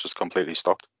stuff just completely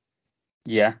stopped.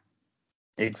 Yeah,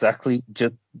 exactly.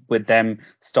 Just with them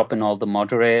stopping all the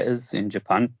moderators in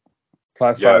Japan.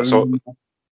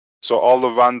 So all the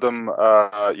random,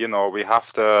 we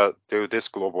have to do this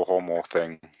global homo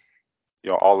thing.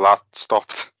 All that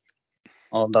stopped.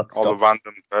 All the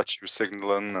random virtue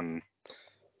signaling and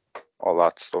all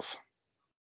that stuff.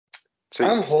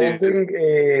 I'm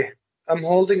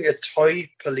holding a toy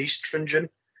police truncheon,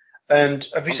 and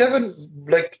have you ever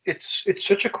it's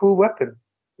such a cool weapon.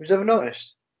 Have you ever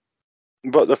noticed?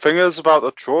 But the thing is about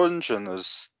the truncheon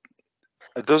is,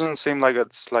 it doesn't seem like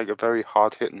it's like a very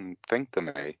hard hitting thing to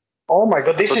me. Oh my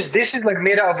god, this is like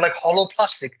made out of like hollow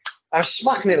plastic. I'm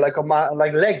smacking it like on my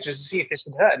legs just to see if this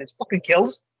would hurt, and it fucking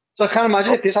kills. So I can't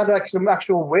imagine if this had like some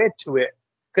actual weight to it,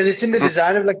 because it's in the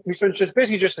design of like so it's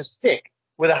basically just a stick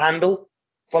with a handle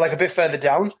for like a bit further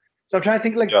down. So I'm trying to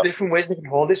think like different ways they can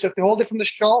hold it. So if they hold it from the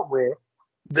short way,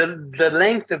 the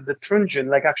length of the truncheon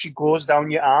like actually goes down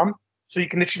your arm, so you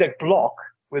can literally like block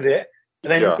with it.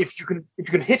 And then if you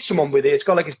can hit someone with it, it's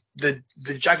got like the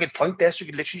jagged point there, so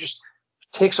you can literally just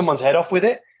take someone's head off with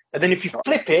it. And then if you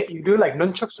flip it, you do like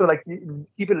nunchucks, so like you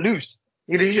keep it loose.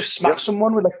 You just smack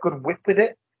someone with like a good whip with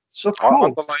it. So cool.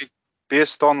 Aren't they like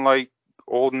based on like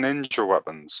old ninja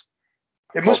weapons?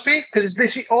 It must be, because it's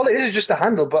literally all it is just a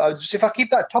handle. But if I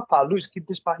keep that top part loose, keep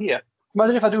this part here.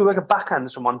 Imagine if I do like a backhand to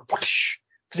someone, because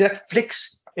it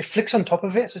flicks. It flicks on top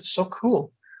of it, so it's so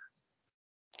cool.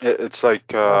 It's like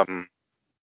Tonfa.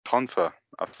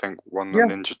 I think one of the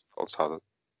ninja turtles had it.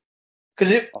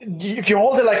 Because if you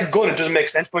hold it like a gun, it doesn't make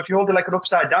sense. But if you hold it like an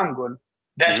upside down gun,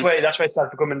 that's where it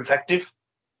starts becoming effective.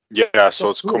 Yeah,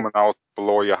 so it's coming out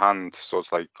below your hand, so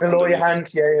it's like below your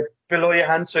hand. Below your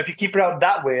hand. So if you keep it out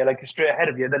that way, like straight ahead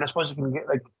of you, then I suppose you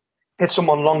can hit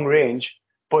someone long range.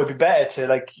 But it'd be better to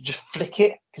like just flick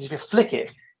it, because if you flick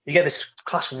it, you get this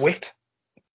class whip.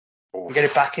 Oh. You get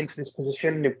it back into this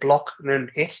position, and you block and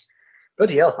then hit.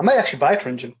 Bloody hell! I might actually buy a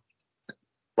truncheon.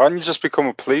 Why don't you just become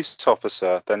a police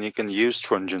officer? Then you can use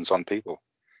truncheons on people.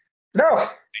 No.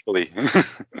 Illegally.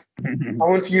 I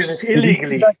want to use it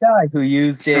illegally. That guy who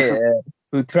used it,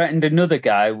 who threatened another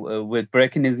guy with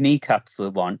breaking his kneecaps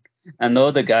with one, and the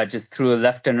other guy just threw a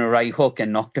left and a right hook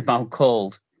and knocked him out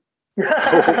cold.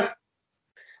 What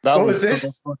was this?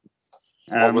 So funny.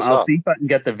 I'll see if I can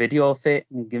get the video of it.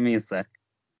 Give me a sec.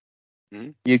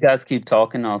 You guys keep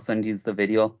talking. I'll send you the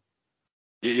video.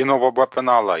 You know what weapon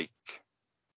I like?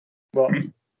 What?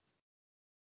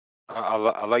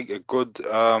 I like a good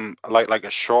like a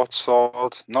short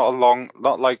sword,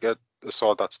 not like a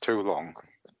sword that's too long.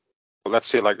 But let's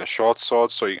say like a short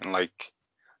sword, so you can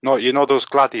those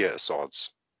gladiator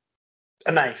swords.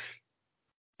 A knife.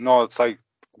 No, it's like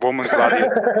Roman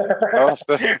gladiators.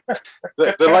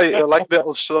 they're like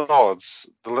little swords,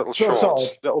 the little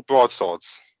shorts, little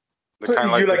broadswords. They're kind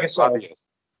of like a gladius.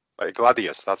 Like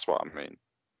gladius, that's what I mean.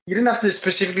 You didn't have to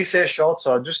specifically say a short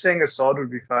sword. Just saying a sword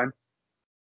would be fine.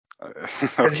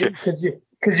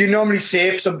 Because you normally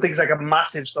say something's like a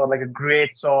massive sword, like a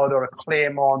great sword or a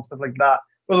claymore and stuff like that.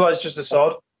 Otherwise, it's just a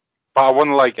sword. But I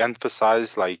want to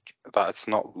emphasize that it's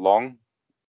not long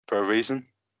for a reason.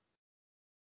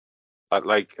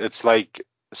 Like it's like,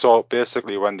 so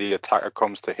basically when the attacker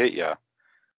comes to hit you,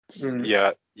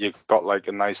 yeah, you've got like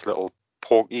a nice little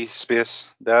pokey space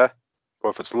there. But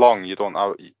if it's long, you don't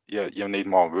have, you need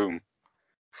more room.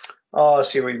 Oh, I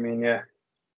see what you mean, yeah.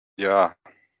 Yeah.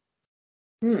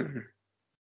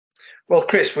 Well,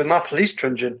 Chris, with my police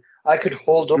truncheon, I could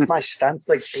hold up my stance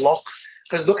like block.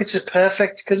 Because look, it's just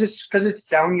perfect, because it's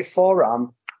down your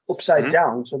forearm, upside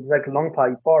down, so there's like a long part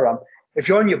of your forearm. If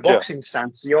you're on your boxing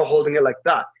stance, you're holding it like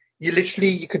that.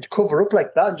 You could cover up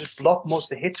like that and just block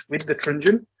most of the hits with the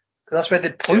truncheon, because that's where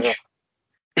they punch. Yeah.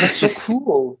 That's so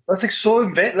cool. That's like so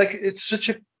like it's such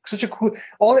a cool.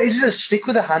 All it is a stick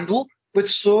with a handle, but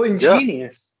so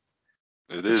ingenious.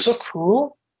 It It's is. so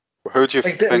cool. Who do you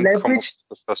Like think come up leverage,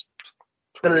 with the first?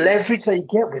 the leverage that you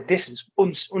get with this is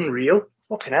unreal.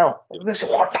 Fucking hell! This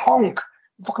what tonk.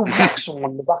 Fucking whack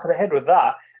someone in the back of the head with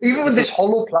that. Even with this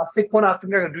hollow plastic one, I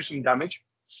think I can do some damage.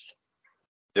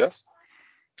 Yeah.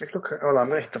 Like, look, hold on, I'm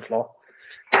gonna hit the floor.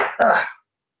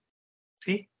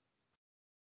 See?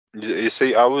 You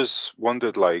see, I was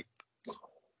wondered, like,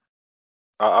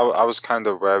 I was kind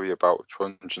of wary about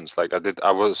truncheons. Like,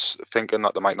 I was thinking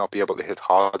that they might not be able to hit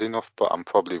hard enough, but I'm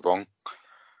probably wrong.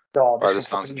 No, By the this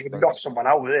sounds fucking, of you can things. knock someone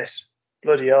out with this.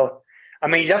 Bloody hell. I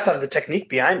mean, you have to have the technique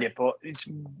behind it, but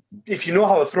if you know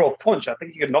how to throw a punch, I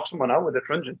think you can knock someone out with a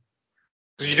truncheon.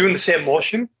 Because you're doing the same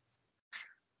motion.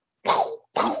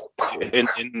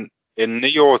 In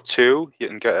Neo 2, you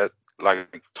can get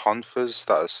like tonfas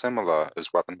that are similar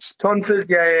as weapons. Tonsors,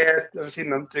 yeah. I've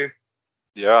seen them too.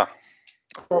 Yeah.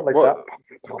 Not like What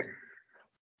that.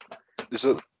 is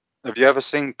it? Have you ever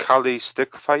seen Kali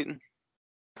stick fighting?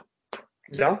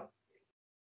 Yeah?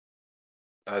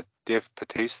 Dave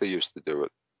Bautista used to do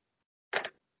it.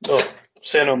 Oh,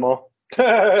 say no more.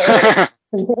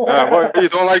 What, you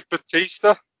don't like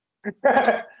Batista?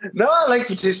 No, I like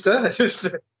Batista.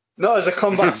 Just not as a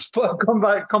combat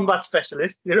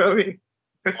specialist. You know what I mean?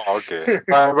 Oh, okay.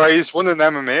 Well, he's won an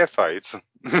MMA fight.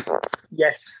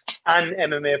 Yes, and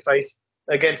MMA fight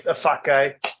against a fat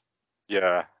guy.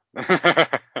 Yeah.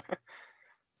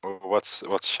 What's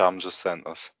Sham just sent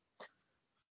us?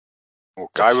 Oh,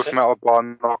 guy with metal bar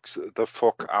knocks the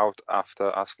fuck out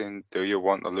after asking, "Do you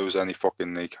want to lose any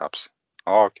fucking kneecaps?"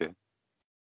 Oh, okay.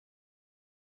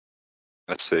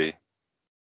 Let's see.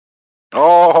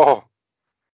 Oh,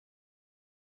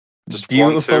 just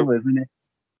Beautiful, 1-2. isn't it?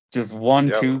 Just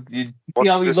 1-2. Yeah. You see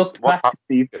how he looked back to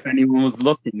see if anyone was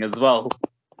looking as well.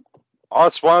 Oh,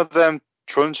 it's one of them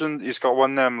truncheon. He's got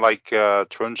one of them like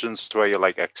truncheons where you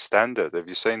like extended. Have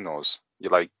you seen those? You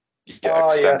like you get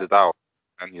extended out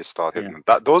and you start hitting them.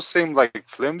 Those seem like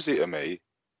flimsy to me.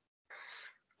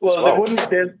 Well, they wouldn't.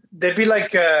 They'd be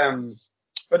like.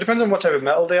 It depends on what type of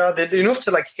metal they are. They're enough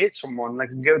to like hit someone, like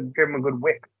give them a good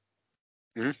whip.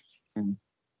 Mm-hmm. You know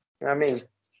what I mean?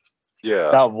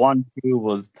 Yeah. That 1-2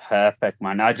 was perfect,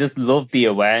 man. I just love the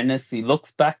awareness. He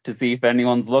looks back to see if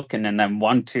anyone's looking and then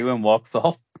 1-2 and walks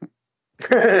off.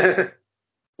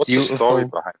 What's the story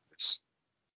behind this?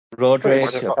 Road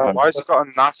rage. Why has he got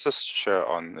a NASA shirt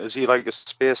on? Is he like a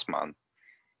spaceman?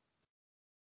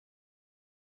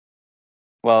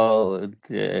 Well,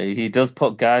 he does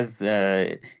put guys.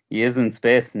 He is in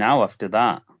space now after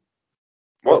that.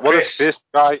 What if this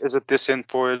guy is a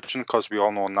disinfo agent? Because we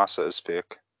all know NASA is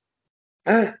fake.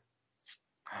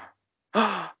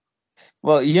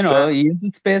 Well, you know, he is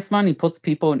a spaceman. He puts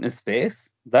people into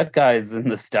space. That guy's in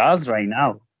the stars right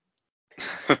now.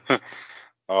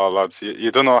 Oh, lads,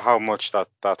 you don't know how much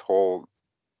that whole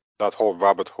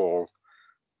rabbit hole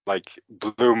like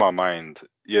blew my mind.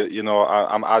 You know,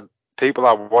 I people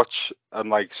I watch, I'm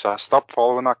like, so I stopped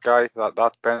following that guy.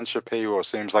 That Ben Shapiro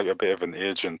seems like a bit of an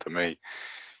agent to me.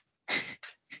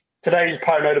 Today he's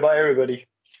paranoid about everybody.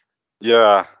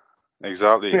 Yeah,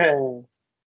 exactly. Well,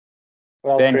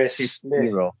 Ben Chris,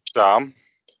 Shapiro. Sham,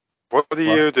 what do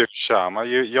you do, Sham?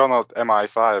 You're not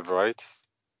MI5, right?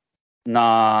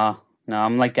 Nah,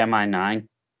 I'm like MI9.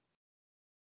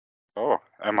 Oh,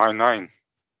 MI9.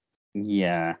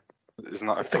 Yeah. Isn't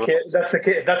that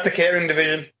that's the catering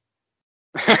division.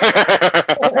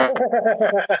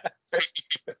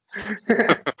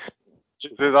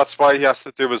 That's why he has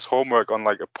to do his homework on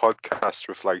like a podcast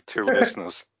with like 2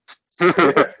 listeners.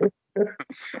 Work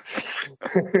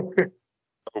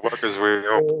his way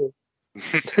up.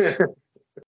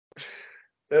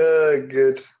 Oh,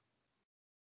 good.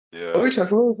 Yeah. What are we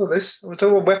talking about this? We're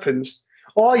talking about weapons.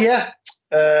 Oh, yeah.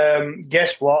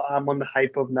 Guess what? I'm on the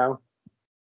hype of now.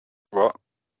 What?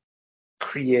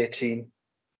 Creatine.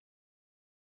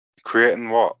 Creating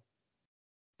what?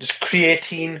 Just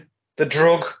creatine, the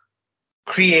drug,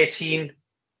 creatine,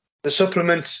 the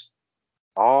supplement.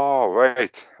 Oh, Oh,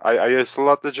 right. Are you still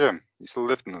at the gym? You still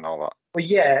lifting and all that? Well,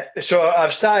 yeah. So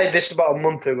I've started this about a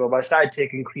month ago, but I started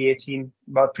taking creatine,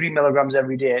 about 3 milligrams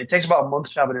every day. It takes about a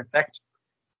month to have an effect.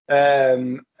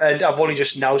 And I've only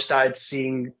just now started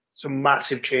seeing some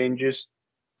massive changes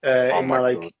in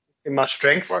my God. in my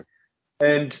strength. Right.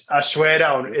 And I swear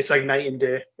down, it's like night and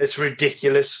day. It's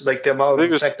ridiculous, like the amount of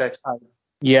Biggest- effect that's had.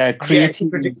 Yeah, Yeah, it's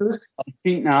creatine. ridiculous. I'm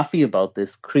treating Alfie about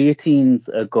this. Creatine's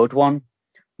a good one,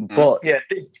 but Yeah,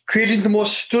 creatine's the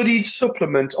most studied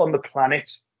supplement on the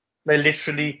planet. Like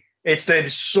literally,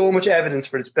 there's so much evidence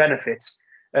for its benefits.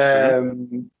 does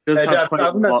And have I've quite a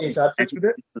not lot these of adverts with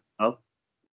it. benefits as well.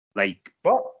 Like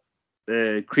What?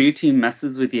 creatine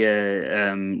messes with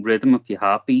your rhythm of your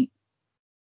heartbeat.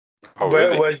 Oh,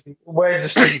 really? Where's the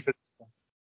study for this?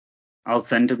 I'll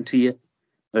send them to you.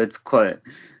 It's quite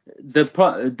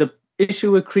the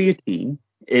issue with creatine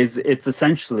is it's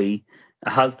essentially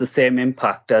has the same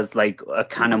impact as like a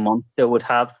can of Monster would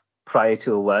have prior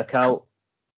to a workout.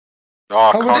 Oh,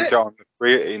 I How would can't it? get on the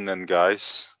creatine then,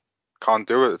 guys. Can't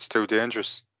do it. It's too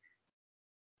dangerous.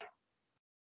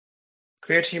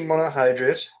 Creatine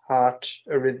monohydrate, heart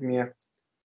arrhythmia.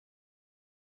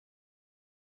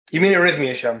 You mean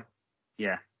arrhythmia, Sham?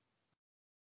 Yeah.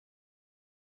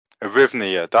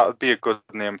 Arrhythmia. That would be a good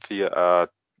name for your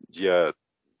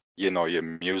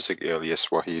music alias,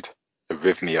 Wahid.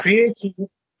 Arrhythmia.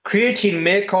 Creatine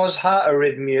may cause heart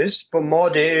arrhythmias, but more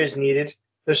data is needed.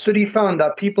 The study found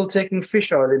that people taking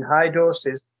fish oil in high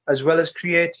doses, as well as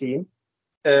creatine,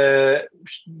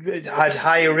 had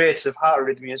higher rates of heart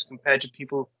arrhythmias compared to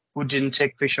people who didn't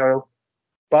take fish oil.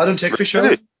 But I don't take fish oil.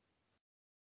 Really?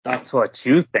 That's what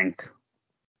you think.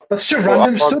 That's just a Well,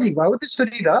 random study. Why would they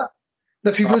study that?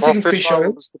 The people I are thought taking fish fish oil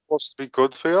oil. was supposed to be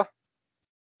good for you.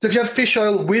 So if you have fish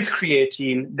oil with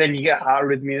creatine, then you get heart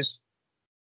arrhythmias.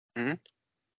 Mhm.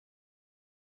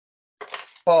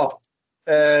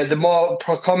 The more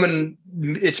common,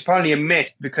 it's apparently a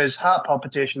myth because heart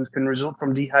palpitations can result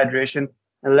from dehydration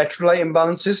and electrolyte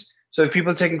imbalances. So if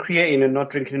people are taking creatine and not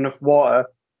drinking enough water,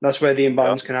 that's where the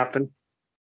imbalance can happen.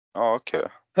 Oh, okay.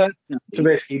 So Personally,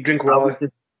 basically, drink I would water.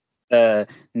 just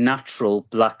natural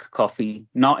black coffee,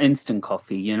 not instant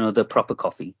coffee, you know, the proper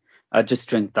coffee. I just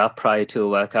drink that prior to a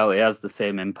workout. It has the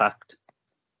same impact.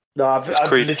 No, I've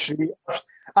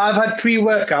had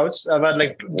pre-workouts. I've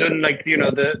had done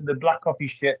the black coffee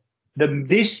shit.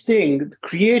 This thing,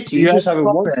 creatine, You just have having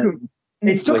one proper scoop.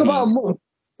 It took about a month.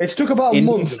 It took about a in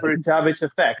month for it to have its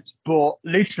effect. But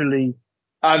literally,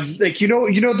 I've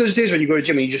those days when you go to the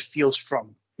gym and you just feel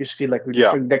strong. You just feel like really Yeah.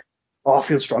 strong. Like, oh, I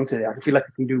feel strong today. I feel like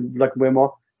I can do like way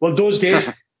more. Well, those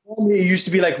days normally it used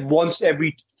to be like once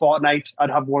every fortnight.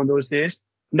 I'd have one of those days.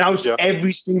 Now it's Yeah.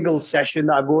 every single session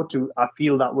that I go to, I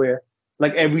feel that way.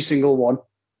 Like every single one.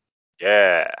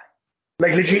 Yeah.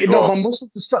 Like literally, you no, go. my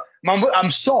muscles are stuck.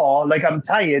 I'm sore, like I'm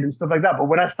tired and stuff like that. But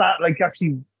when I start like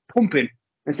actually pumping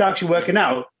and start actually working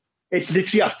out, it's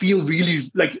literally I feel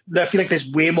like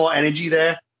there's way more energy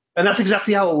there, and that's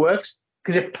exactly how it works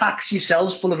because it packs your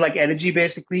cells full of like energy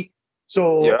basically.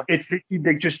 So Yeah. it's literally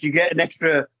like just you get an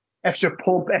extra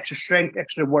pump, extra strength,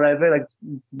 extra whatever. Like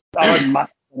I had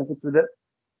massive benefits with it.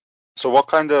 So what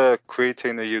kind of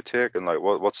creatine are you taking? Like,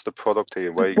 what's the product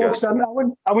here? Where you get it from?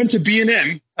 I went to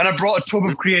B&M and I brought a tub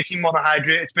of creatine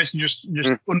monohydrate. It's basically just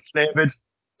unflavored,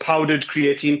 powdered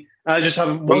creatine. And I just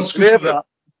have one scoop of Unflavoured? that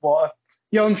water.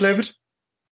 Yeah, unflavored.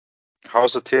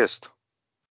 How's it taste?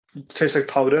 It tastes like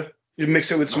powder. You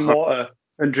mix it with some water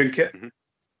and drink it.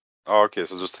 Oh, okay,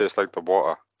 so it just tastes like the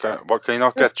water. Can you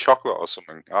not get chocolate or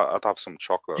something? I'd have some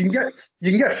chocolate. You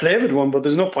can get flavored one, but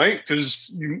there's no point because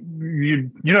you're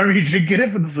not really drinking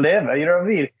it for the flavor. You know what I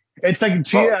mean? It's like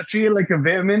I treat it like a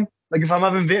vitamin. Like if I'm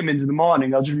having vitamins in the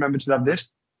morning, I'll just remember to have this.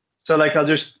 So like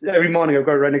every morning I've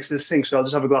got it right next to this sink, so I'll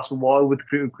just have a glass of water with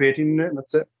creatine in it, and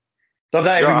that's it. So I have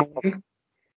that every morning.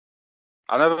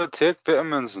 I never take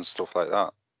vitamins and stuff like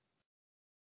that.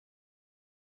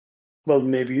 Well,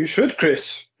 maybe you should,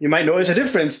 Chris. You might notice a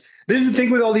difference. This is the thing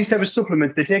with all these type of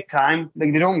supplements. They take time.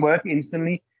 Like they don't work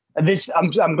instantly. And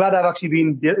I'm glad I've actually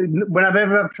been.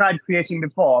 Whenever I've tried creatine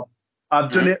before,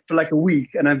 I've done it for like a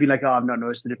week, and I've been like, oh, I've not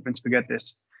noticed the difference. Forget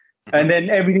this. And then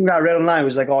everything that I read online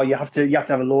was like, oh, you have to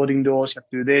have a loading dose. You have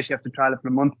to do this. You have to trial it for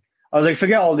a month. I was like,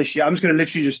 forget all this shit. I'm just gonna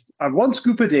literally just have one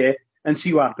scoop a day and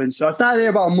see what happens. So I started there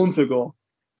about a month ago,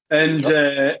 and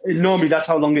normally that's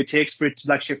how long it takes for it to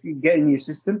like get in your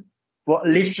system. But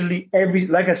literally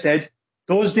like I said,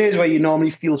 those days where you normally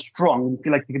feel strong and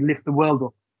feel like you can lift the world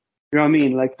up, you know what I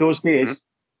mean? Like those days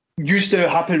used to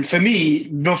happen for me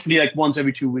roughly like once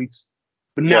every 2 weeks.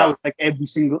 But now it's like every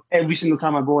single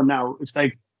time I go now, it's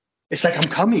like I'm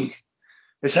coming.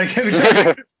 It's like every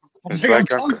time It's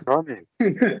like I'm coming.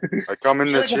 I come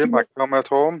in the gym, I come at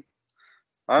home.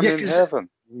 I'm in heaven.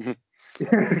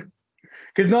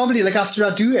 Because normally, like after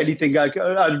I do anything,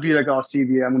 I'd be like, "Oh,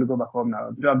 Stevie, I'm gonna go back home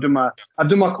now. I've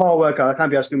done my core workout. I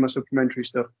can't be asked to do my supplementary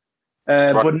stuff."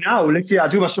 But now, literally, I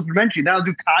do my supplementary. Then I'll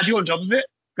do cardio on top of it.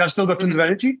 'Cause I've still got tons of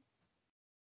energy.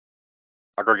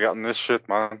 I gotta get on this shit,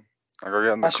 man. I gotta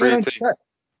get on the I swear, creatine.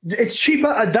 it's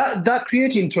cheaper. That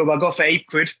creatine tub I got for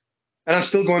 £8, and I'm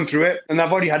still going through it. And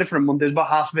I've already had it for a month. There's about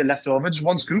half of it left over. Just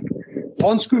one scoop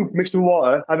mixed with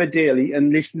water. I have it daily,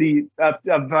 and literally,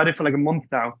 I've had it for like a month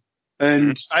now.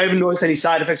 And I haven't noticed any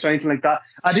side effects or anything like that.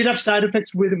 I did have side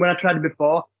effects with it when I tried it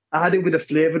before. I had it with a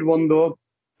flavored one though.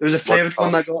 There was a flavored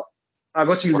one I got. I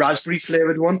got some raspberry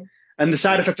flavored one, and the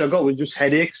side effect I got was just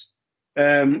headaches.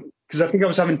 Because I think I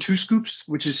was having 2 scoops,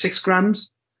 which is 6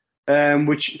 grams,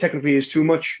 which technically is too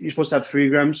much. You're supposed to have 3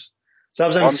 grams. So I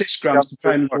was having 6 grams to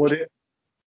try and load it.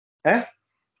 Eh?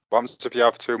 What happens if you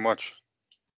have too much?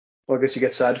 Well, I guess you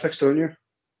get side effects, don't you?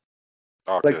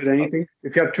 Okay. Like with anything,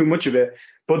 if you have too much of it.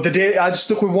 But the day I just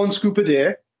stuck with 1 scoop a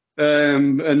day,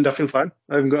 and I feel fine.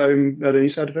 I haven't had any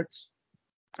side effects.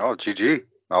 Oh, GG.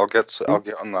 I'll get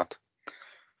on that.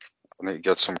 I need to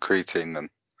get some creatine then.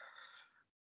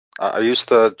 I used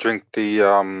to drink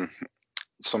the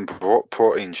some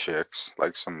protein shakes,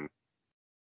 like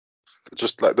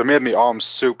just like they made my arms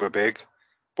super big,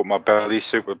 but my belly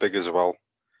super big as well.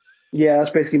 Yeah,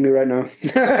 that's basically me right now.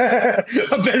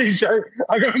 I'm belly shy.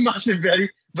 I got a massive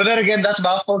belly, but then again, that's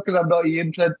my fault because I'm not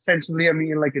eating sensibly. I'm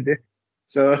eating like a dick.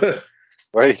 So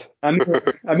Wait. I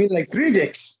mean like 3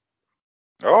 dicks.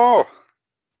 Oh.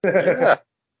 Yeah.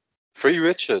 3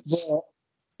 Richards.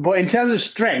 But in terms of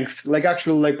strength, like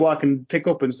actual like what I can pick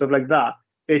up and stuff like that,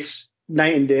 it's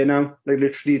night and day now. Like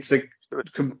literally, it's like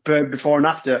compared before and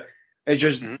after. It's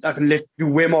just I can do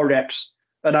way more reps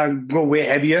and I go way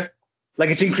heavier. Like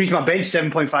it's increased my bench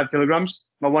 7.5 kilograms,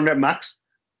 my 1 rep max.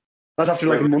 That's after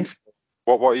like a month.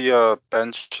 What are you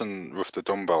benching with the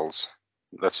dumbbells?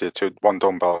 Let's say 1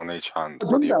 dumbbell in each hand.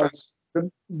 What do you bench?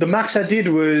 The max I did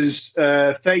was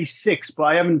 36, but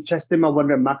I haven't tested my 1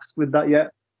 rep max with that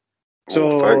yet.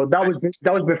 So that was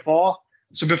before.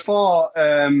 So before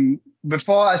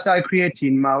I started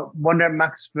creatine, my 1 rep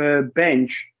max for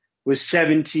bench was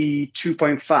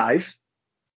 72.5.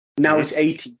 Now it's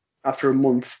 80 after a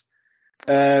month.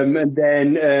 And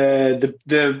then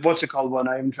the what's it called one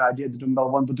I haven't tried yet, the dumbbell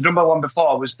one, but the dumbbell one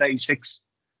before was 36.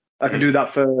 I could do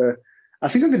that for. I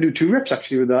think I could do 2 reps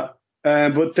actually with that.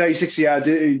 But 36,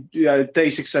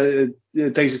 36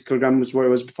 kilograms was where it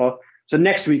was before. So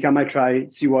next week I might try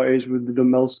see what it is with the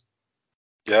dumbbells.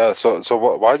 Yeah. So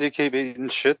why do you keep eating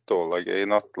shit though? Like you're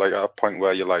not like at a point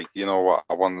where you're like, you know what,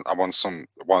 I want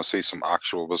to see some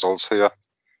actual results here.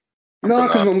 No,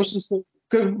 because my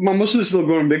muscles are still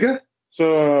growing bigger.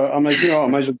 So I'm like, I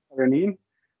might as well carry on eating.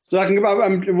 So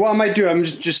what I might do, I'm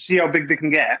just see how big they can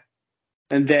get,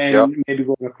 and then maybe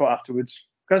go on a cut afterwards.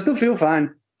 Because I still feel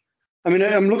fine. I mean,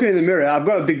 I'm looking in the mirror. I've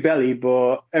got a big belly,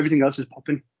 but everything else is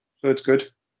popping, so it's good.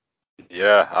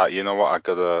 Yeah, you know what? I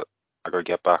gotta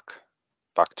get back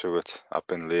to it. I've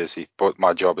been lazy, but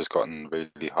my job has gotten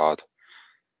really hard.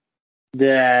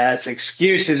 Yeah, it's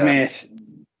excuses, mate.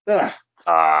 Ugh.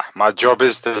 My job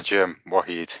is the gym,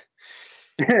 Wahid.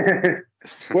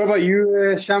 What about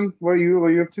you, Sham? What are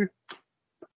you up to?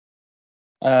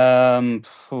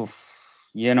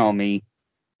 You know me,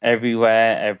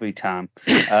 everywhere, every time.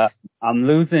 I'm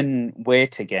losing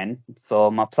weight again, so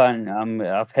my plan.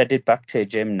 I've headed back to the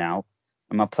gym now,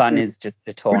 and my plan is just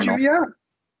to tone up.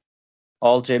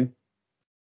 All gym.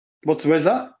 Where's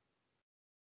that?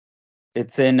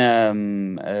 It's in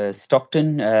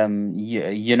Stockton.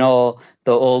 You know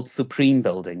the old Supreme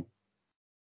building.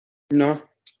 No.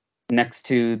 Next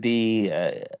to the,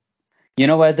 you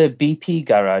know where the BP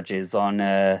garage is on,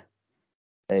 that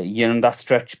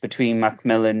stretch between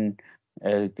Macmillan.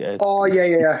 Oh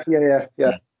yeah.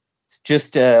 It's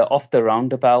just off the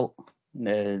roundabout.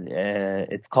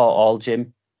 It's called All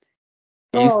Gym.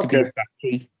 It used to be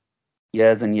Becky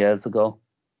years and years ago.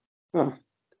 Oh.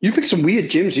 You pick some weird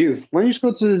gyms, you. Why don't you just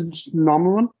go to the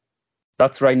normal one?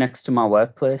 That's right next to my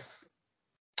workplace.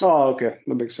 Oh, okay.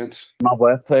 That makes sense. My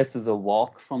workplace is a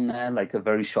walk from there, like a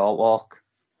very short walk.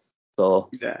 So,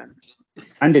 yeah.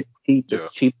 And it's cheap. Yeah.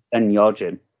 It's cheaper than your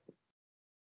gym.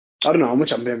 I don't know how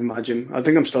much I'm paying for my gym. I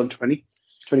think I'm still 20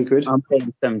 quid. I'm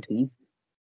paying 17.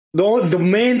 The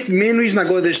main reason I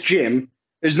go to this gym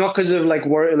is not because of like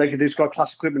work, like it's got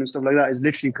class equipment and stuff like that. It's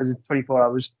literally because it's 24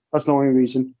 hours. That's the only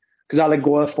reason. Because I like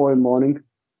go at 4 in the morning.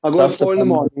 I go at 4 in the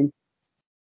morning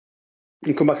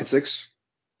and come back at 6.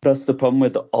 That's the problem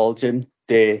with the All Gym.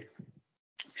 They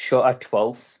shut at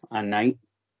 12 at night.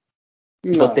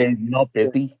 but they're not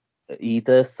busy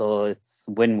either, so it's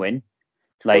win-win.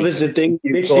 Well, this is the thing. If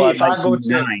you Literally, go at if I like go to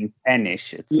 9,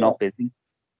 10-ish, it's Yeah. not busy.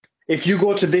 if you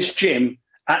go to this gym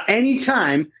at any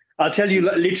time, I'll tell you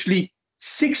literally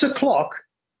 6 o'clock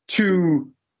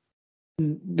to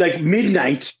like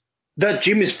midnight, that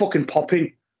gym is fucking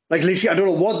popping. Like literally, I don't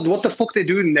know what the fuck they're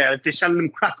doing there. If they're selling them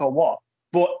crack or what.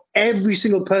 But every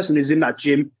single person is in that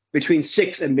gym between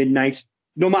 6 and midnight,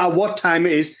 no matter what time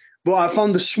it is. But I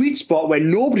found the sweet spot where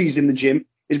nobody's in the gym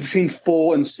is between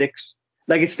 4 and 6.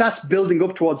 Like it starts building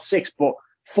up towards 6, but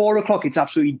 4 o'clock it's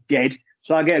absolutely dead.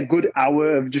 So I get a good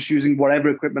hour of just using whatever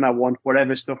equipment I want,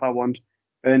 whatever stuff I want,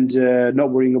 and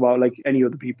not worrying about like any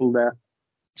other people there.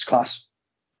 It's class.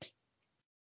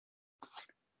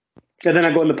 And then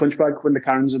I go in the punch bag when the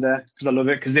Karens are there because I love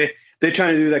it because they're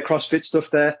trying to do their CrossFit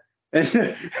stuff there. And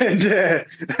they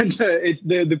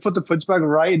put the punch bag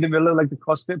right in the middle of like the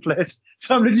CrossFit place.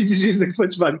 So I'm literally just using the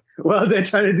punch bag while they're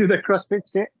trying to do their CrossFit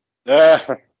shit.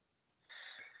 Yeah.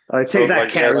 I take that,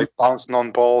 like, Karen. like bouncing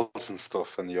on balls and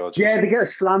stuff, and you're just... Yeah, they get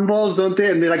slam balls, don't they?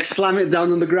 And they like slam it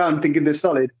down on the ground thinking they're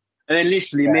solid. And then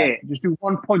literally, mate, just do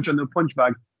one punch on the punch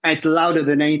bag and it's louder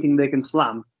than anything they can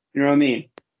slam. You know what I mean?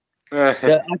 I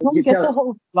don't get the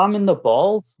whole slamming the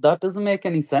balls. That doesn't make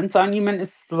any sense. Aren't you meant to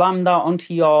slam that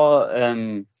onto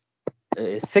your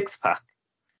six-pack?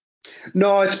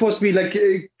 No, it's supposed to be like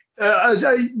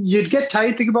you'd get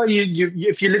tired. Think about you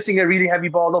if you're lifting a really heavy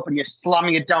ball up and you're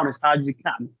slamming it down as hard as you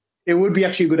can. It would be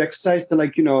actually a good exercise to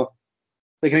like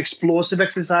like an explosive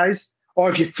exercise. Or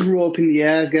if you throw up in the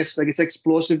air, I guess like it's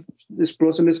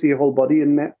explosiveness for your whole body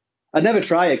in there. I'd never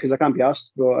try it because I can't be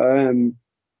asked. But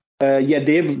yeah,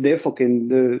 they're fucking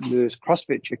the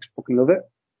CrossFit chicks fucking love it.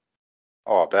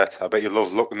 Oh, I bet you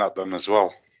love looking at them as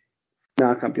well.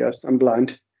 No, I can't be asked. I'm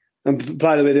blind. And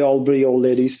by the way, they're all pretty old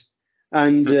ladies.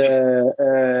 And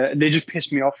they just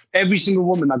piss me off. Every single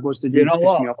woman that goes to the gym piss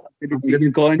me off. I'm going to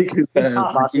go into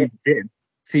Wahid's gym,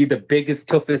 see the biggest,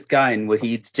 toughest guy in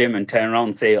Wahid's gym and turn around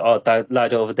and say, oh, that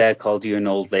lad over there called you an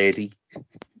old lady.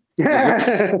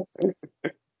 Oh,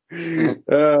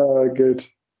 good.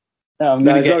 I'm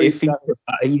going to get Iffy.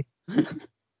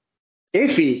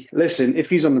 Iffy, listen, if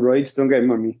he's on the roids, don't get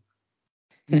him on me.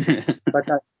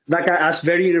 That guy asked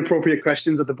very inappropriate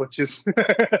questions at the butchers.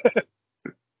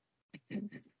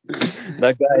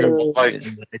 That guy.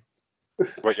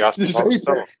 What you asked about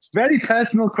stuff? Very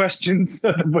personal questions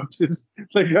at the butchers.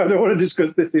 Like, I don't want to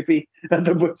discuss this, Iffy, at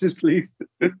the butchers, please.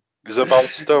 Is it about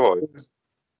steroids?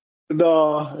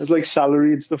 No, it's like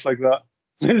salary and stuff like that.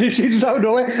 Literally just out of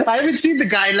nowhere. I haven't seen the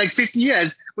guy in like 50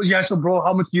 years. But yeah, so bro,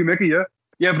 how much do you make a year?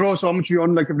 Yeah, bro, so how much you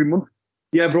on like every month?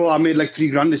 Yeah, bro, I made like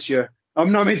 $3,000 this year.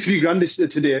 I'm not made $3,000 this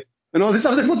today. And all this, I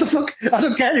was like, what the fuck? I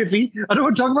don't care, Iffy. I don't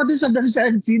want to talk about this. I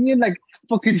haven't seen you in like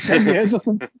fucking 10 years or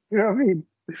something. You know what I mean?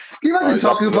 Can you imagine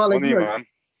talking about like money, man.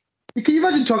 Can you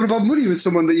imagine talking about money with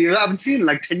someone that you haven't seen in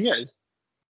like 10 years?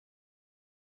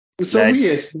 It's so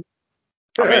weird.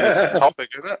 I mean, it's a topic,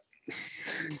 isn't it?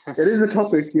 It is a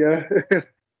topic, yeah.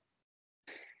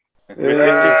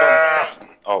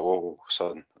 Oh,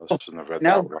 son, I shouldn't have read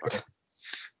that word.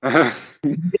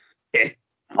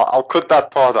 I'll cut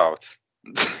that part out.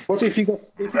 What if you got...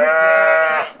 What's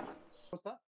that?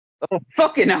 Oh,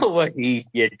 fucking hell, Wahid,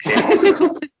 you dick.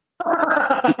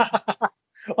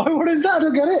 What is that? I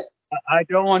don't get it. I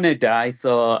don't want to die,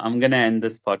 so I'm going to end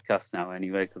this podcast now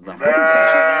anyway, because I'm...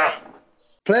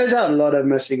 Players out a lot of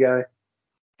mercy, guy.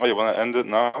 Oh, you want to end it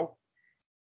now?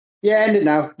 Yeah, end it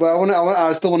now. But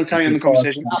I still want to carry on the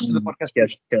conversation after the podcast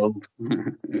gets killed.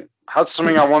 I had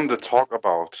something I wanted to talk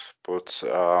about, but... save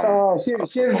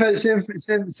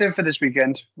for this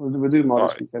weekend. We'll do more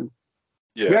this weekend.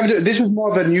 Yeah. This was more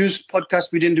of a news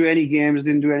podcast. We didn't do any games,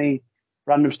 didn't do any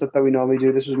random stuff that we normally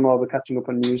do. This was more of a catching up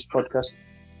on news podcast.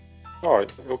 All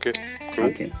right. Okay. Cool.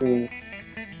 Okay.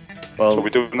 Well, so we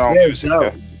do now music,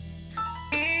 yeah?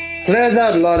 Players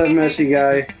out, Lord of Mercy,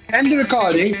 guy. End the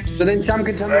recording, so then Sam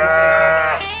can tell me.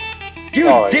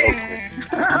 You dick!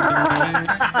 Lord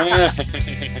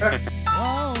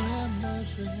have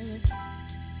mercy.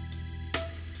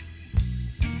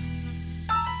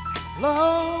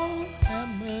 Lord have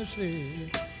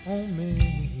mercy on me.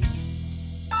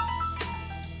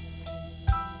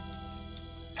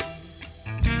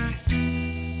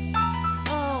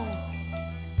 Oh,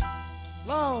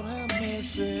 Lord have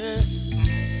mercy.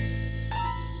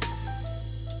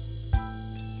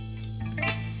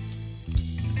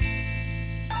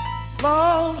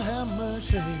 Lord have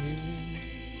mercy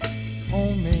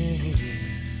on me.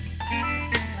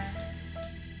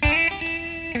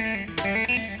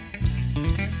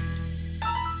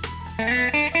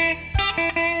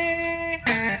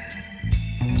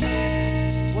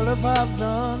 Well, if if I've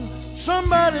done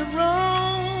somebody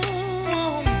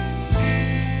wrong,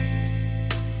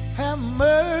 have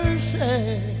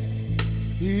mercy